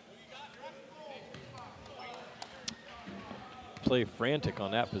 Play frantic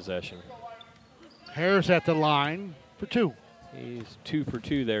on that possession. Harris at the line for two. He's 2 for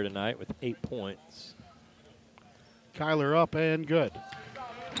 2 there tonight with 8 points. Kyler up and good.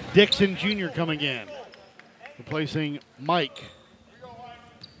 Dixon Jr. coming in, replacing Mike.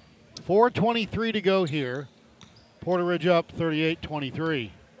 4:23 to go here. Porter Ridge up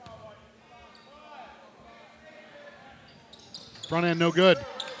 38-23. Front end no good.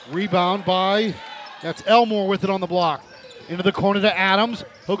 Rebound by, that's Elmore with it on the block. Into the corner to Adams.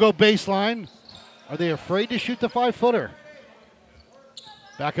 He'll go baseline. Are they afraid to shoot the 5-footer?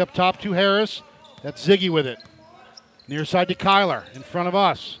 Back up top to Harris. That's Ziggy with it. Near side to Kyler in front of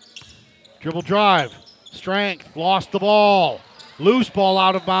us. Dribble drive. Strength. Lost the ball. Loose ball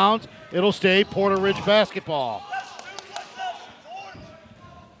out of bounds. It'll stay Porter Ridge basketball.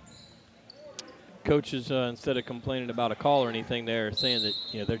 Coaches, instead of complaining about a call or anything, they're saying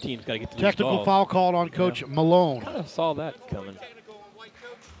that their team's got to get to Technical ball. foul called on Coach Malone. Kind of saw that coming.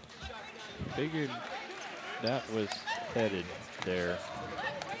 Figured that was headed there.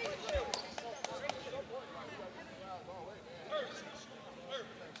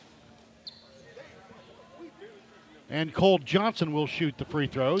 And Cole Johnson will shoot the free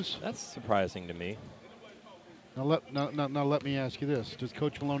throws. That's surprising to me. Now let me ask you this. Does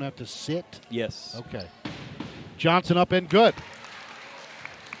Coach Malone have to sit? Yes. Okay. Johnson up and good.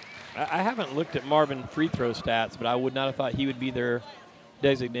 I haven't looked at Marvin free throw stats, but I would not have thought he would be their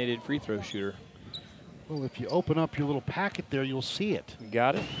designated free throw shooter. Well, if you open up your little packet there, you'll see it.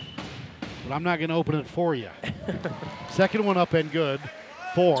 Got it? But I'm not going to open it for you. Second one up and good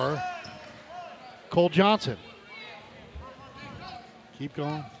for Cole Johnson. Keep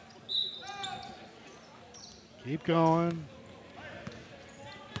going. Keep going.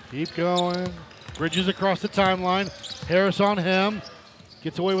 Keep going. Bridges across the timeline. Harris on him.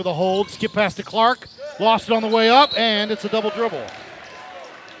 Gets away with a hold. Skip past to Clark. Lost it on the way up, and it's a double dribble.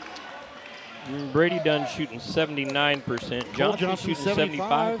 Brady Dunn shooting 79%. Johnson shooting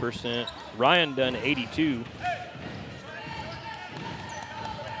 75%. Ryan Dunn 82%.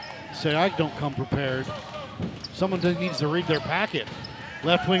 say I don't come prepared. Someone needs to read their packet.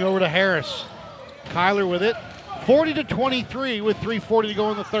 Left wing over to Harris. Kyler with it. 40-23 with 3:40 to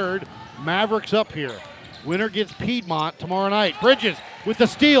go in the third. Mavericks up here. Winner gets Piedmont tomorrow night. Bridges with the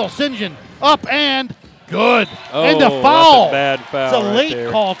steal. St. John up and good. And a foul. That's a bad foul. It's a right late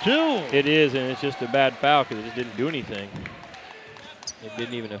there. call, too. It is, and it's just a bad foul because it just didn't do anything. It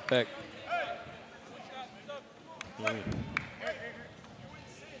didn't even affect.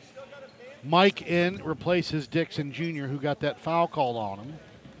 Mike in replaces Dixon Jr., who got that foul called on him.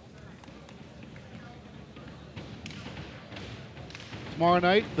 Tomorrow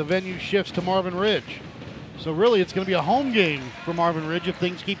night, the venue shifts to Marvin Ridge. So really, it's going to be a home game for Marvin Ridge if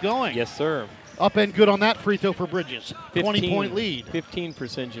things keep going. Yes, sir. Up and good on that free throw for Bridges. 20-point lead. 15 for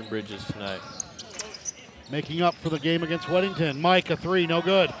St. John Bridges tonight. Making up for the game against Weddington. Mike, a three, no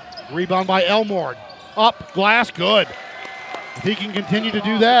good. Rebound by Elmore. Up, glass, good. If he can continue to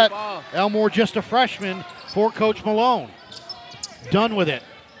do that, Elmore just a freshman for Coach Malone. Done with it.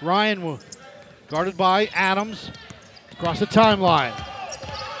 Ryan guarded by Adams across the timeline.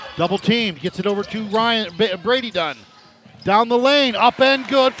 Double team, gets it over to Brady Dunn. Down the lane, up and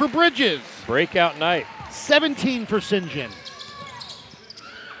good for Bridges. Breakout night. 17 for St. John.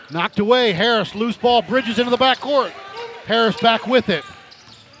 Knocked away, Harris, loose ball, Bridges into the backcourt. Harris back with it.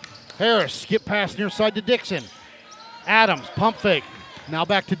 Harris, skip pass near side to Dixon. Adams, pump fake. Now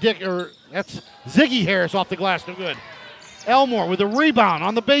back to that's Ziggy Harris off the glass, no good. Elmore with a rebound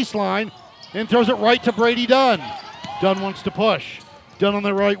on the baseline and throws it right to Brady Dunn. Dunn wants to push. Dunn on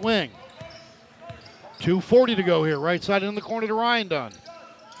the right wing. 2:40 to go here. Right side in the corner to Ryan Dunn.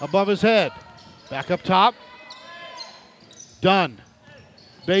 Above his head. Back up top. Dunn.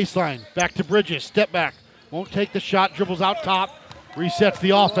 Baseline. Back to Bridges. Step back. Won't take the shot. Dribbles out top. Resets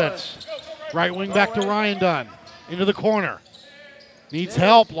the offense. Right wing back to Ryan Dunn. Into the corner. Needs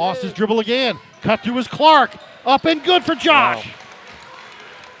help. Lost his dribble again. Cut through his Clark. Up and good for Josh. Wow.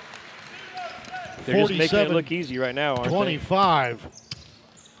 They're just making it look easy right now, aren't 25.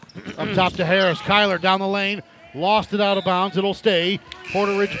 Up top to Harris. Kyler down the lane. Lost it out of bounds. It'll stay.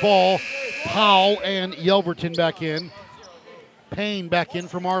 Porter Ridge ball. Powell and Yelverton back in. Payne back in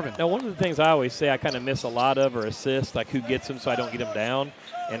for Marvin. Now, one of the things I always say I kind of miss a lot of are assists, like who gets them so I don't get them down.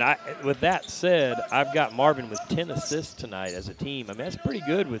 And with that said, I've got Marvin with 10 assists tonight as a team. I mean, that's pretty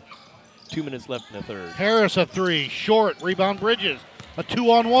good with 2 minutes left in the third. Harris a three. Short. Rebound Bridges. A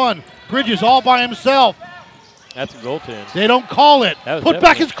 2-on-1. Bridges all by himself. That's a goaltend. They don't call it. Put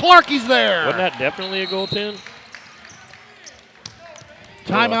back his Clark. He's there. Wasn't that definitely a goaltend?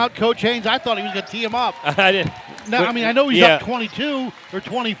 Timeout, Coach Haynes. I thought he was going to tee him up. I didn't. Now, I mean, I know he's up 22 or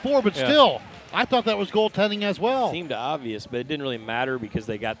 24, but still, I thought that was goaltending as well. It seemed obvious, but it didn't really matter because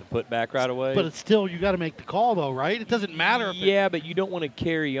they got the putback right away. But it's still, you got to make the call, though, right? It doesn't matter. But you don't want to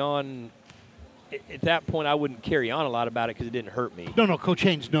carry on. At that point, I wouldn't carry on a lot about it because it didn't hurt me. No, Coach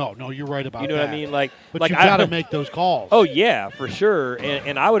Haynes, no, you're right about that. You know what I mean? But you got to make those calls. Oh, yeah, for sure.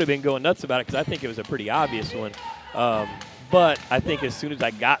 And I would have been going nuts about it because I think it was a pretty obvious one. But I think as soon as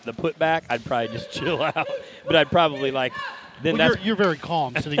I got the putback, I'd probably just chill out. But I'd probably you're very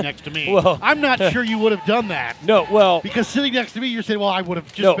calm sitting next to me. Well, I'm not sure you would have done that. No, well. Because sitting next to me, you're saying, well, I would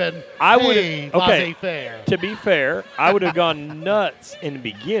have just been, laissez-faire. To be fair, I would have gone nuts in the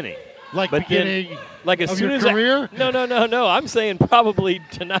beginning. Like beginning as of soon your as career? No. I'm saying probably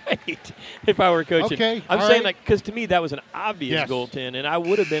tonight if I were coaching. Okay, I'm saying because to me that was an obvious goaltend, and I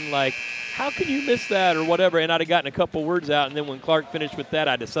would have been like, how can you miss that or whatever? And I'd have gotten a couple words out, and then when Clark finished with that,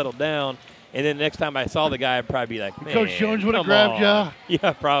 I'd have settled down. And then the next time I saw the guy, I'd probably be like, man, Coach Jones would have grabbed you.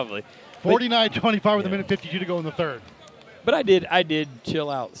 Yeah, probably. 49-25 with a minute 52 to go in the third. But I did chill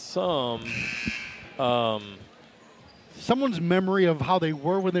out some. Someone's memory of how they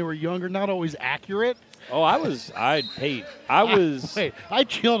were when they were younger, not always accurate. Oh, I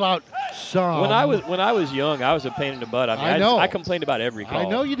chilled out some. When I was young, I was a pain in the butt. I mean, I complained about every call. I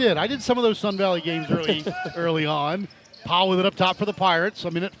know you did. I did some of those Sun Valley games early on. Powell with it up top for the Pirates.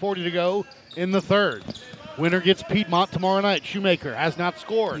 A minute 40 to go in the third. Winner gets Piedmont tomorrow night. Shoemaker has not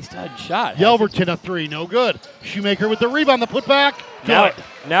scored. He's had shot. Yelverton a three, no good. Shoemaker with the rebound, the putback.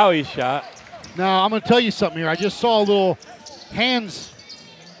 Now he's shot. Now, I'm going to tell you something here. I just saw a little hands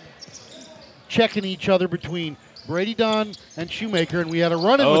checking each other between Brady Dunn and Shoemaker, and we had a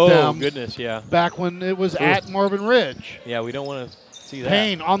run-in with them. Oh, goodness, yeah. Back when it was at Marvin Ridge. Yeah, we don't want to see that.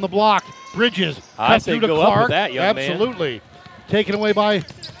 Payne on the block. Bridges. I say through to go Clark. up with that, young man. Absolutely. Taken away by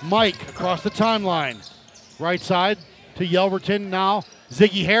Mike across the timeline. Right side to Yelverton now.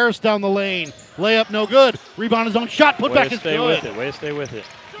 Ziggy Harris down the lane. Layup no good. Rebound his own shot. Putback is good. Way to stay with it.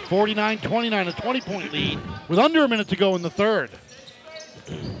 49-29, a 20-point lead with under a minute to go in the third.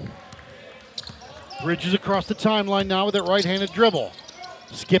 Bridges across the timeline now with that right-handed dribble.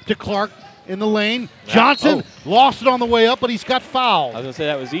 Skip to Clark in the lane. Johnson lost it on the way up, but he's got fouled. I was going to say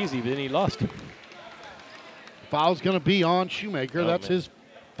that was easy, but then he lost it. Foul's going to be on Shoemaker. That's his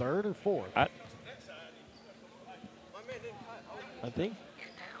third or fourth. I think.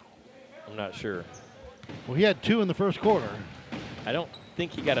 I'm not sure. Well, he had 2 in the first quarter. I don't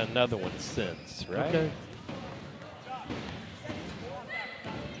think he got another one since, right? Okay.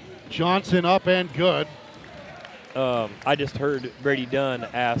 Johnson up and good. I just heard Brady Dunn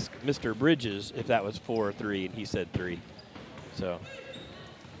ask Mr. Bridges if that was 4 or 3, and he said 3. So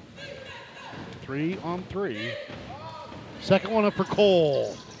 3 on 3. Second one up for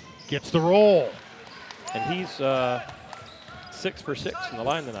Cole. Gets the roll. And he's 6 for 6 from the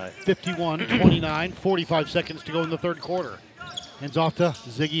line tonight. 51-29, 45 seconds to go in the third quarter. Hands off to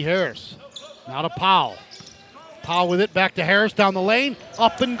Ziggy Harris. Now to Powell. Powell with it, back to Harris down the lane.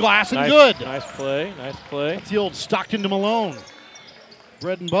 Up and glass and good. Nice play, nice play. That's the old Stockton to Malone.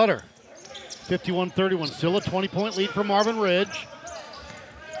 Bread and butter. 51-31, still a 20-point lead for Marvin Ridge.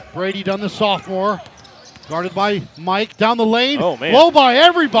 Brady Dunn, the sophomore. Guarded by Mike down the lane. Oh, man. Low by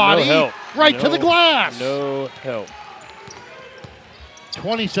everybody. No help. Right to the glass. No help.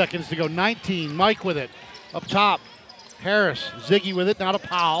 20 seconds to go. 19. Mike with it. Up top. Harris. Ziggy with it. Now to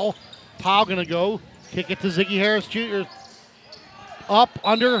Powell. Powell going to go. Kick it to Ziggy Harris Jr. Up,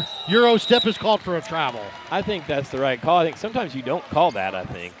 under. Euro step is called for a travel. I think that's the right call. I think sometimes you don't call that, I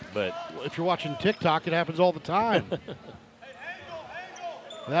think. But If you're watching TikTok, it happens all the time.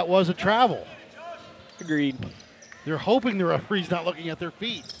 That was a travel. agreed. They're hoping the referee's not looking at their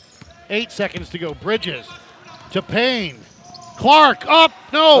feet. 8 seconds to go. Bridges to Payne. Clark up.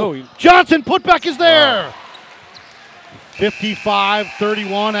 No. Johnson putback is there. Wow.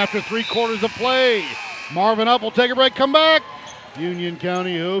 55-31 after 3 quarters of play. Marvin up. We'll take a break. Come back.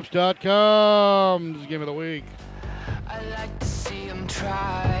 UnionCountyHoops.com. This is game of the week. I like to see him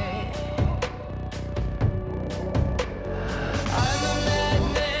try. I'm a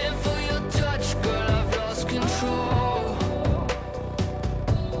madman for your touch, girl. I've lost control.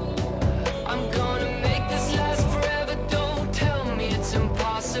 I'm gonna make this last forever. Don't tell me it's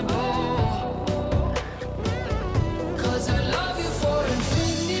impossible. 'Cause I love you for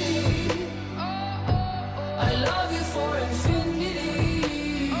infinity. I love you for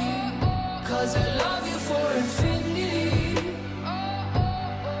infinity. 'Cause I love you for infinity.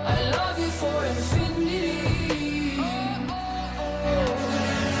 I love you for infinity.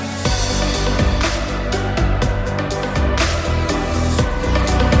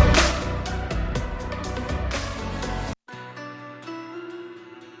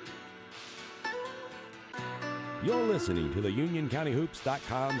 You're listening to the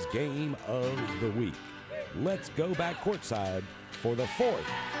UnionCountyHoops.com's Game of the Week. Let's go back courtside for the 4th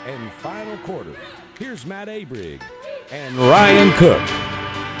and final quarter. Here's Matt Abrig and Ryan Cook.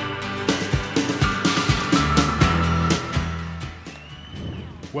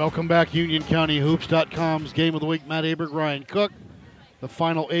 Welcome back, UnionCountyHoops.com's Game of the Week. Matt Abrig, Ryan Cook. The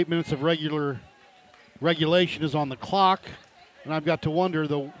final 8 minutes of regulation is on the clock, and I've got to wonder,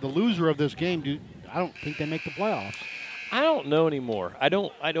 the loser of this game, I don't think they make the playoffs. I don't know anymore. I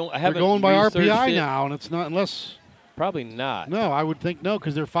haven't. They're going by RPI now, and it's not unless. Probably not. No, I would think no,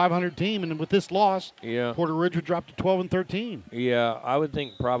 because they're a 500 team, and with this loss, Porter Ridge would drop to 12-13. Yeah, I would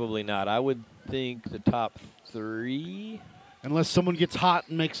think probably not. I would think the top 3. Unless someone gets hot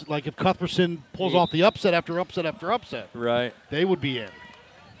and makes, like if Cuthbertson pulls off the upset after upset after upset. Right. They would be in.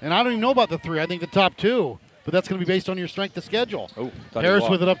 And I don't even know about the 3. I think the top 2. But that's going to be based on your strength of schedule. Oh, Harris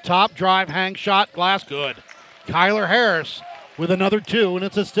with it up top. Drive, hang, shot, glass, good. Kyler Harris with another 2, and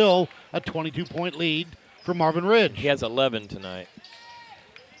it's still a 22-point lead for Marvin Ridge. He has 11 tonight.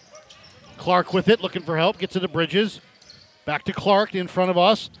 Clark with it, looking for help. Gets it to Bridges. Back to Clark in front of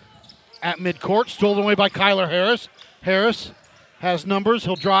us at midcourt. Stolen away by Kyler Harris. Harris has numbers.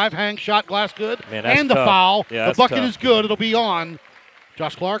 He'll drive, hang, shot, glass, good. Man, and the tough. foul. Yeah, the bucket tough. is good. It'll be on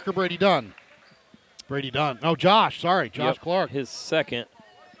Josh Clark or Brady Dunn. Brady Dunn. No, Josh. Sorry, Josh Clark. His second.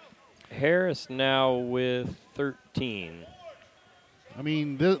 Harris now with 13. I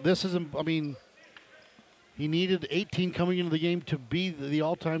mean, this is. I mean, he needed 18 coming into the game to be the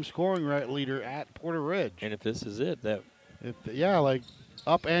all-time scoring leader at Porter Ridge. And if this is it, like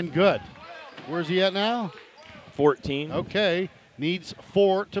up and good. Where's he at now? 14. Okay, needs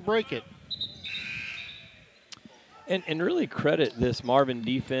 4 to break it. And really credit this Marvin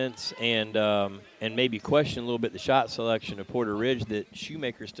defense and maybe question a little bit the shot selection of Porter Ridge that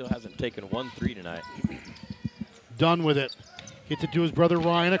Shoemaker still hasn't taken 1-3 tonight. Done with it. Gets it to his brother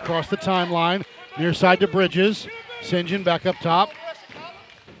Ryan across the timeline. Near side to Bridges. St. John back up top.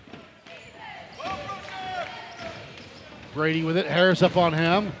 Brady with it. Harris up on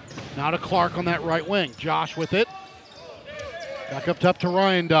him. Now to Clark on that right wing. Josh with it. Back up top to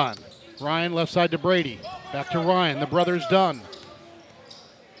Ryan Dunn. Ryan left side to Brady. Back to Ryan. The brothers Dunn.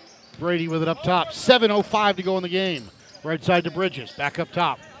 Brady with it up top. 7:05 to go in the game. Right side to Bridges. Back up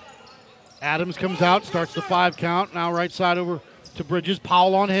top. Adams comes out. Starts the 5 count. Now right side over to Bridges.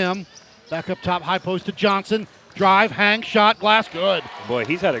 Powell on him. Back up top. High post to Johnson. Drive. Hang. Shot. Glass. Good. Boy,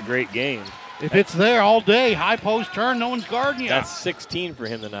 he's had a great game. If it's there all day, high post turn, no one's guarding you. That's 16 for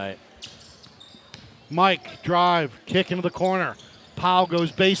him tonight. Mike, drive, kick into the corner. Powell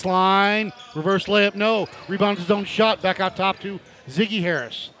goes baseline, reverse layup, no. Rebounds his own shot, back out top to Ziggy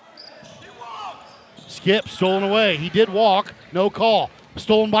Harris. Skip, stolen away. He did walk, no call.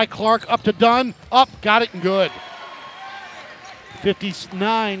 Stolen by Clark, up to Dunn, up, got it and good.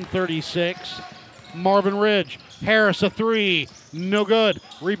 59-36, Marvin Ridge. Harris a 3, no good.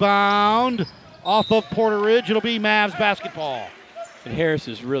 Rebound off of Porter Ridge. It'll be Mavs basketball. And Harris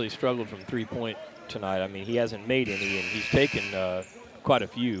has really struggled from three-point tonight. I mean, he hasn't made any, and he's taken quite a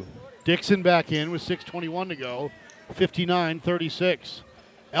few. Dixon back in with 6:21 to go, 59-36.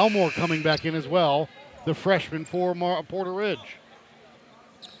 Elmore coming back in as well, the freshman for Porter Ridge.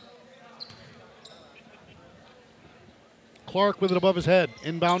 Clark with it above his head.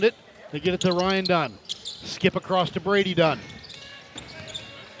 Inbound it. They get it to Ryan Dunn. Skip across to Brady Dunn.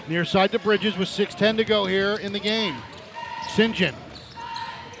 Near side to Bridges with 6:10 to go here in the game. St. John.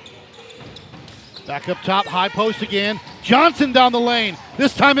 Back up top, high post again. Johnson down the lane.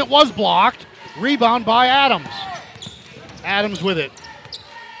 This time it was blocked. Rebound by Adams. Adams with it.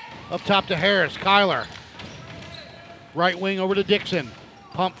 Up top to Harris. Kyler. Right wing over to Dixon.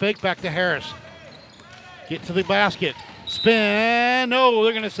 Pump fake back to Harris. Get to the basket. Spin. No,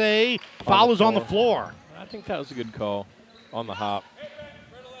 they're going to say foul is on the floor. I think that was a good call on the hop.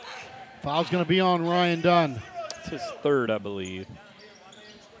 Foul's going to be on Ryan Dunn. It's his third, I believe.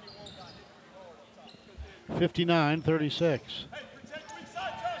 59-36.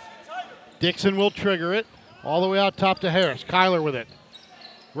 Dixon will trigger it. All the way out top to Harris. Kyler with it.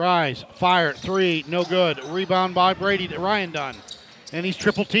 Rise, fire, 3, no good. Rebound by Brady, Ryan Dunn. And he's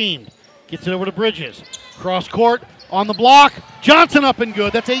triple teamed. Gets it over to Bridges. Cross court, on the block. Johnson up and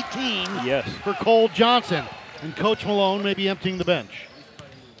good. That's 18 Yes. for Cole Johnson. And Coach Malone may be emptying the bench.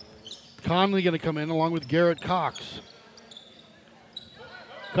 Conley going to come in along with Garrett Cox.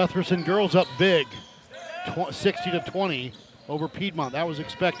 Cuthbertson girls up big. 60-20 over Piedmont. That was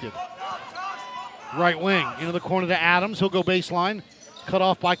expected. Right wing into the corner to Adams. He'll go baseline. Cut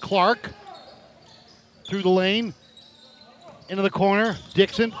off by Clark. Through the lane. Into the corner.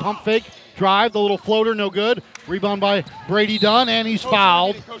 Dixon, pump fake. Drive, the little floater, no good. Rebound by Brady Dunn, and he's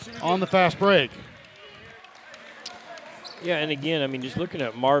fouled on the fast break. Yeah, and again, I mean, just looking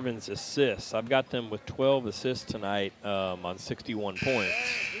at Marvin's assists, I've got them with 12 assists tonight on 61 points.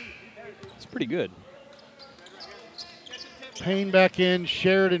 It's pretty good. Payne back in,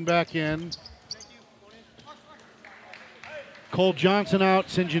 Sheridan back in. Cole Johnson out,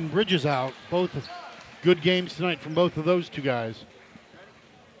 St. John Bridges out. Both good games tonight from both of those two guys.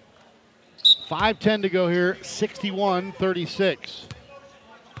 5:10 to go here, 61-36.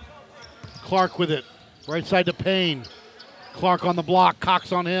 Clark with it. Right side to Payne. Clark on the block,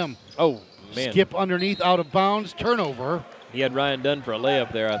 Cox on him. Oh, man. Skip underneath, out of bounds, turnover. He had Ryan Dunn for a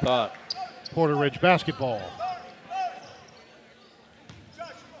layup there, I thought. Porter Ridge basketball.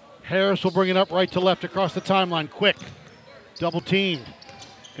 Harris will bring it up right to left across the timeline. Quick. Double teamed.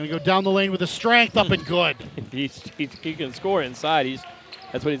 Going to go down the lane with a strength up and good. He can score inside.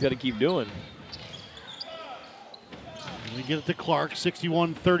 That's what he's got to keep doing. We get it to Clark,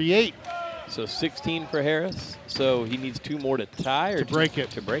 61-38. So 16 for Harris. So he needs 2 more to tie or To break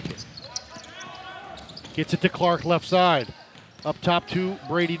it. To break it. Gets it to Clark left side. Up top to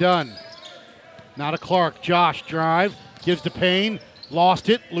Brady Dunn. Now to Clark. Josh drive. Gives to Payne. Lost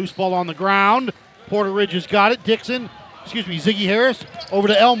it. Loose ball on the ground. Porter Ridge has got it. Ziggy Harris over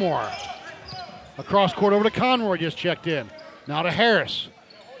to Elmore. Across court over to Conroy, just checked in. Now to Harris.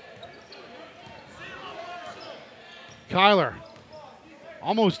 Kyler.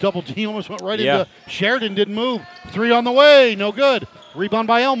 Almost double team, almost went right into Sheridan, didn't move. 3 on the way, no good. Rebound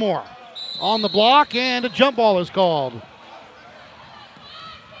by Elmore. On the block, and a jump ball is called.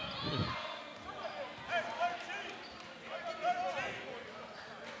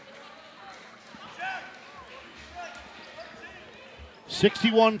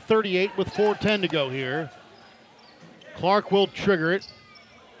 (61-38) with 4:10 to go here. Clark will trigger it.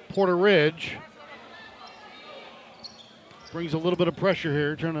 Porter Ridge brings a little bit of pressure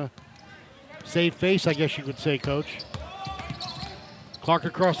here, trying to save face, I guess you could say, Coach. Clark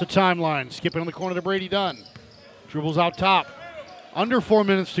across the timeline, skipping on the corner to Brady Dunn. Dribbles out top. Under 4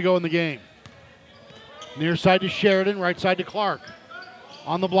 minutes to go in the game. Near side to Sheridan, right side to Clark.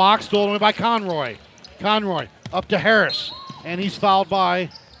 On the block, stolen away by Conroy. Conroy up to Harris, and he's fouled by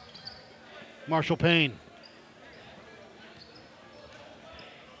Marshall Payne.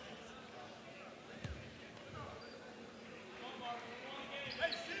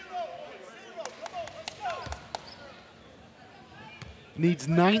 Needs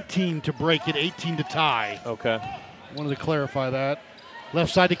 19 to break it, 18 to tie. Okay. Wanted to clarify that.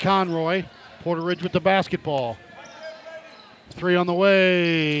 Left side to Conroy. Porter Ridge with the basketball. 3 on the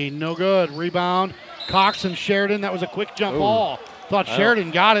way. No good. Rebound. Cox and Sheridan. That was a quick jump ball. Thought Sheridan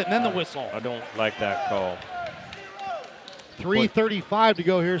got it, and then the whistle. I don't like that call. 3:35 to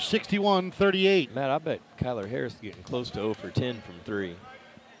go here. 61-38. Matt, I bet Kyler Harris is getting close to 0 for 10 from 3.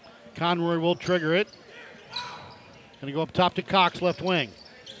 Conroy will trigger it. Going to go up top to Cox, left wing.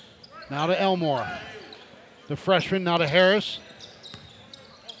 Now to Elmore. The freshman, now to Harris.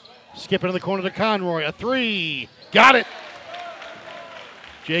 Skipping to the corner to Conroy. A 3. Got it.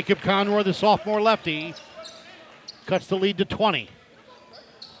 Jacob Conroy, the sophomore lefty, cuts the lead to 20.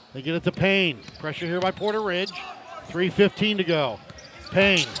 They get it to Payne. Pressure here by Porter Ridge. 3:15 to go.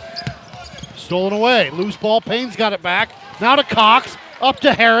 Payne. Stolen away. Loose ball. Payne's got it back. Now to Cox. Up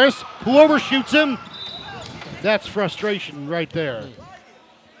to Harris, who overshoots him. That's frustration right there.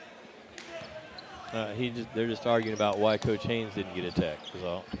 They're just arguing about why Coach Haynes didn't get a tech, is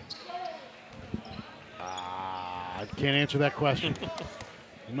all. I can't answer that question.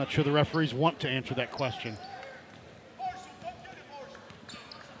 I'm not sure the referees want to answer that question.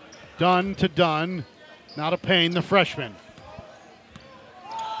 Dunn to Dunn. Now to Payne, the freshman.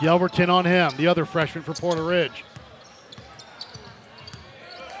 Yelverton on him, the other freshman for Porter Ridge.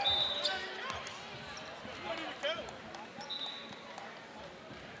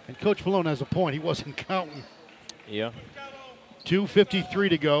 And Coach Malone has a point. He wasn't counting. Yeah. 2:53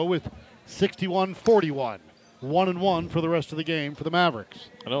 to go with 61-41. 1-1 for the rest of the game for the Mavericks.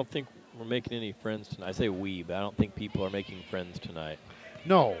 I don't think we're making any friends tonight. I say we, but I don't think people are making friends tonight.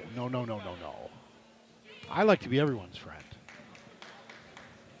 No. I like to be everyone's friend.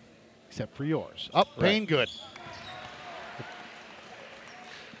 Except for yours. Up, Payne, good.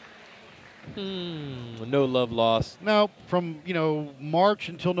 No love lost. No, from, March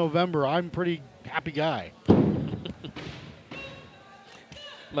until November, I'm a pretty happy guy.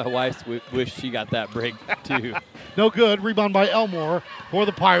 My wife wished she got that break, too. No good. Rebound by Elmore for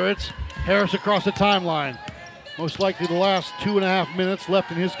the Pirates. Harris across the timeline. Most likely the last 2.5 minutes left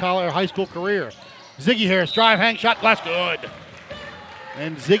in his high school career. Ziggy Harris, drive, hang, shot, glass, good.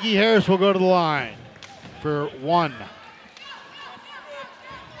 And Ziggy Harris will go to the line for 1.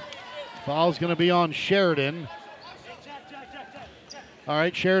 Foul's going to be on Sheridan. All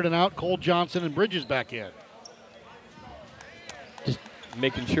right, Sheridan out. Cole Johnson and Bridges back in. Just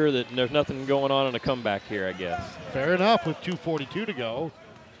making sure that there's nothing going on in a comeback here, I guess. Fair enough with 2:42 to go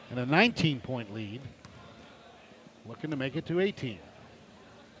and a 19-point lead. Looking to make it to 18.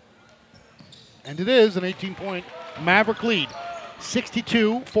 And it is an 18-point Maverick lead,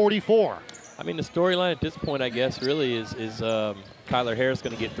 62-44. I mean, the storyline at this point, I guess, really is Kyler Harris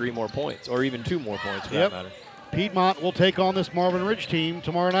going to get 3 more points, or even 2 more points for that matter. Piedmont will take on this Marvin Ridge team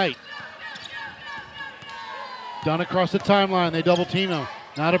tomorrow night. Dunn across the timeline. They double team him.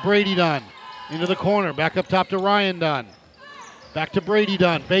 Now to Brady Dunn. Into the corner. Back up top to Ryan Dunn. Back to Brady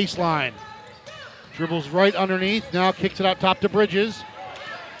Dunn. Baseline. Dribbles right underneath. Now kicks it out top to Bridges.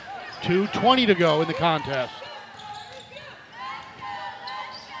 2:20 to go in the contest.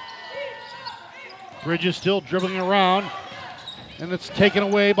 Bridges still dribbling around. And it's taken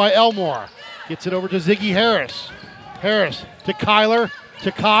away by Elmore. Gets it over to Ziggy Harris. Harris to Kyler,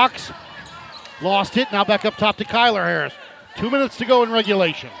 to Cox. Lost it. Now back up top to Kyler Harris. 2 minutes to go in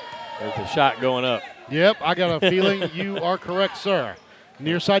regulation. There's a shot going up. Yep, I got a feeling you are correct, sir.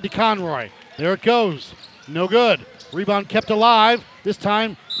 Near side to Conroy. There it goes. No good. Rebound kept alive. This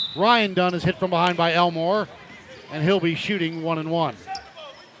time, Ryan Dunn is hit from behind by Elmore, and he'll be shooting 1-1.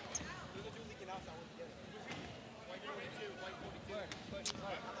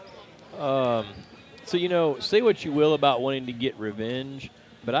 So, say what you will about wanting to get revenge,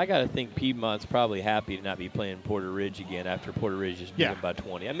 but I got to think Piedmont's probably happy to not be playing Porter Ridge again after Porter Ridge just beat them by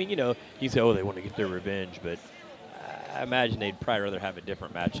 20. I mean, you say, they want to get their revenge, but I imagine they'd probably rather have a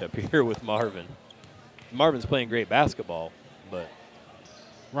different matchup here with Marvin. Marvin's playing great basketball, but.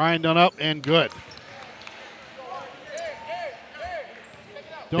 Ryan Dunn up and good.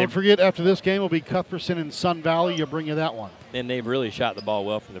 Don't forget, after this game will be Cuthbertson and Sun Valley. You'll bring you that one. And they've really shot the ball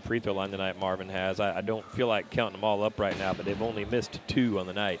well from the free throw line tonight, Marvin has. I don't feel like counting them all up right now, but they've only missed 2 on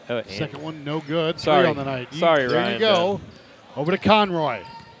the night. Second one, no good. Sorry. 3 on the night. Sorry, there Ryan. You go. Over to Conroy.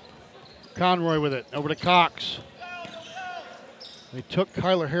 Conroy with it. Over to Cox. They took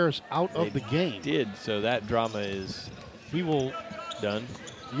Kyler Harris out of the game. Did, so that drama is He will. done.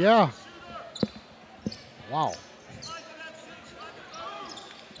 Yeah. Wow.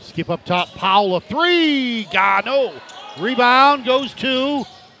 Skip up top. Powell, a 3. God, no. Rebound goes to.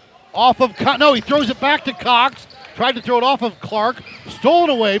 Off of. No, he throws it back to Cox. Tried to throw it off of Clark. Stolen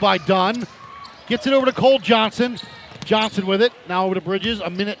away by Dunn. Gets it over to Cole Johnson. Johnson with it. Now over to Bridges.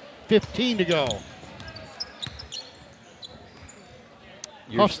 1:15 to go.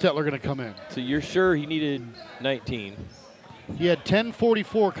 Huffstetler going to come in. So you're sure he needed 19? He had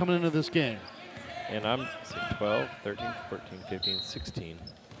 10:44 coming into this game. And I'm 12, 13, 14, 15, 16.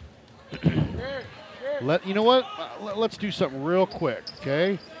 You know what? Let's do something real quick,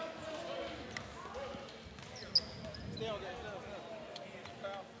 okay?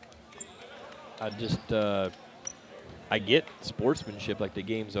 I get sportsmanship, like the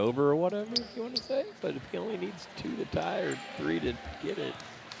game's over or whatever, if you want to say. But if he only needs 2 to tie or 3 to get it,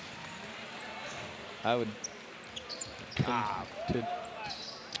 I would.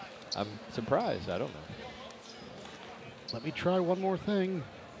 I'm surprised. I don't know. Let me try one more thing.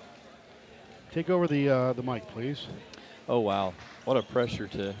 Take over the mic, please. Oh, wow. What a pressure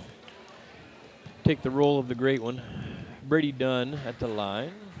to take the role of the great one. Brady Dunn at the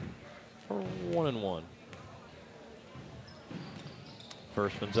line for 1-1.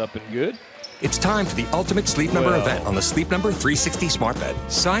 First one's up and good. It's time for the ultimate Sleep Number event on the Sleep Number 360 smart bed.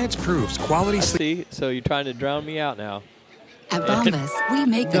 Science proves quality sleep. See, so you're trying to drown me out now. At Bombas, we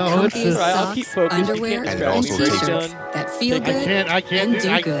make the No, it's comfiest just- I'll keep socks, focused. You underwear, can't and distract me. t-shirts Done. that feel good I can't and do-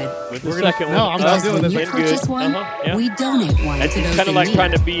 do I- good. With We're the gonna- second no, one. I'm not Because doing when this. you Been purchase good. one, Yeah. we donate one That's to those kind of in like need.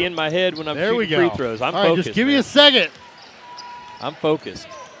 trying to be in my head when I'm There we shooting go. free throws. I'm All right, focused. just give me man. a second. I'm focused.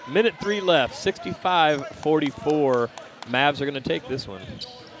 Minute 3 left. 65-44. Mavs are going to take this one.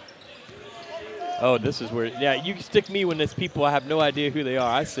 Oh, this is where. Yeah, you stick me when there's people I have no idea who they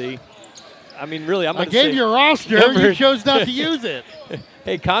are. I see. I mean, really, I'm I going to say. gave you a roster. Number- You chose not to use it.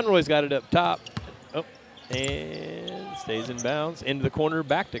 Hey, Conroy's got it up top. Oh, and stays in bounds. Into the corner,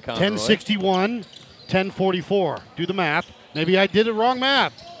 back to Conroy. 10:61, 10:44. Do the math. Maybe I did it wrong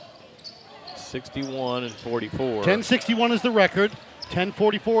math. 61 and 44. 10:61 is the record.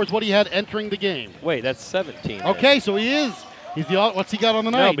 10:44 is what he had entering the game. Wait, that's 17. then. Okay, so he is. He's the. What's he got on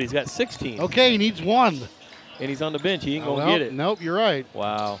the No, night? but he's got 16. Okay, he needs 1. And he's on the bench. He ain't going to Well, get it. Nope, you're right.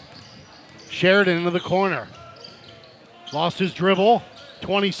 Wow. Sheridan into the corner. Lost his dribble.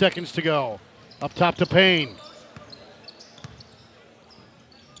 20 seconds to go. Up top to Payne.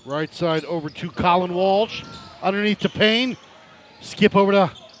 Right side over to Colin Walsh. Underneath to Payne. Skip over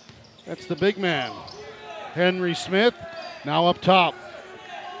to, that's the big man, Henry Smith. Now up top.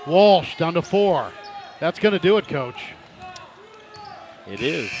 Walsh down to 4. That's going to do it, Coach. It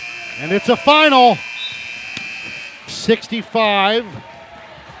is. And it's a final.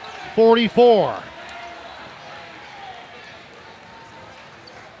 65-44.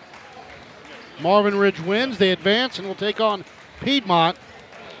 Marvin Ridge wins. They advance and will take on Piedmont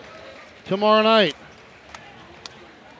tomorrow night.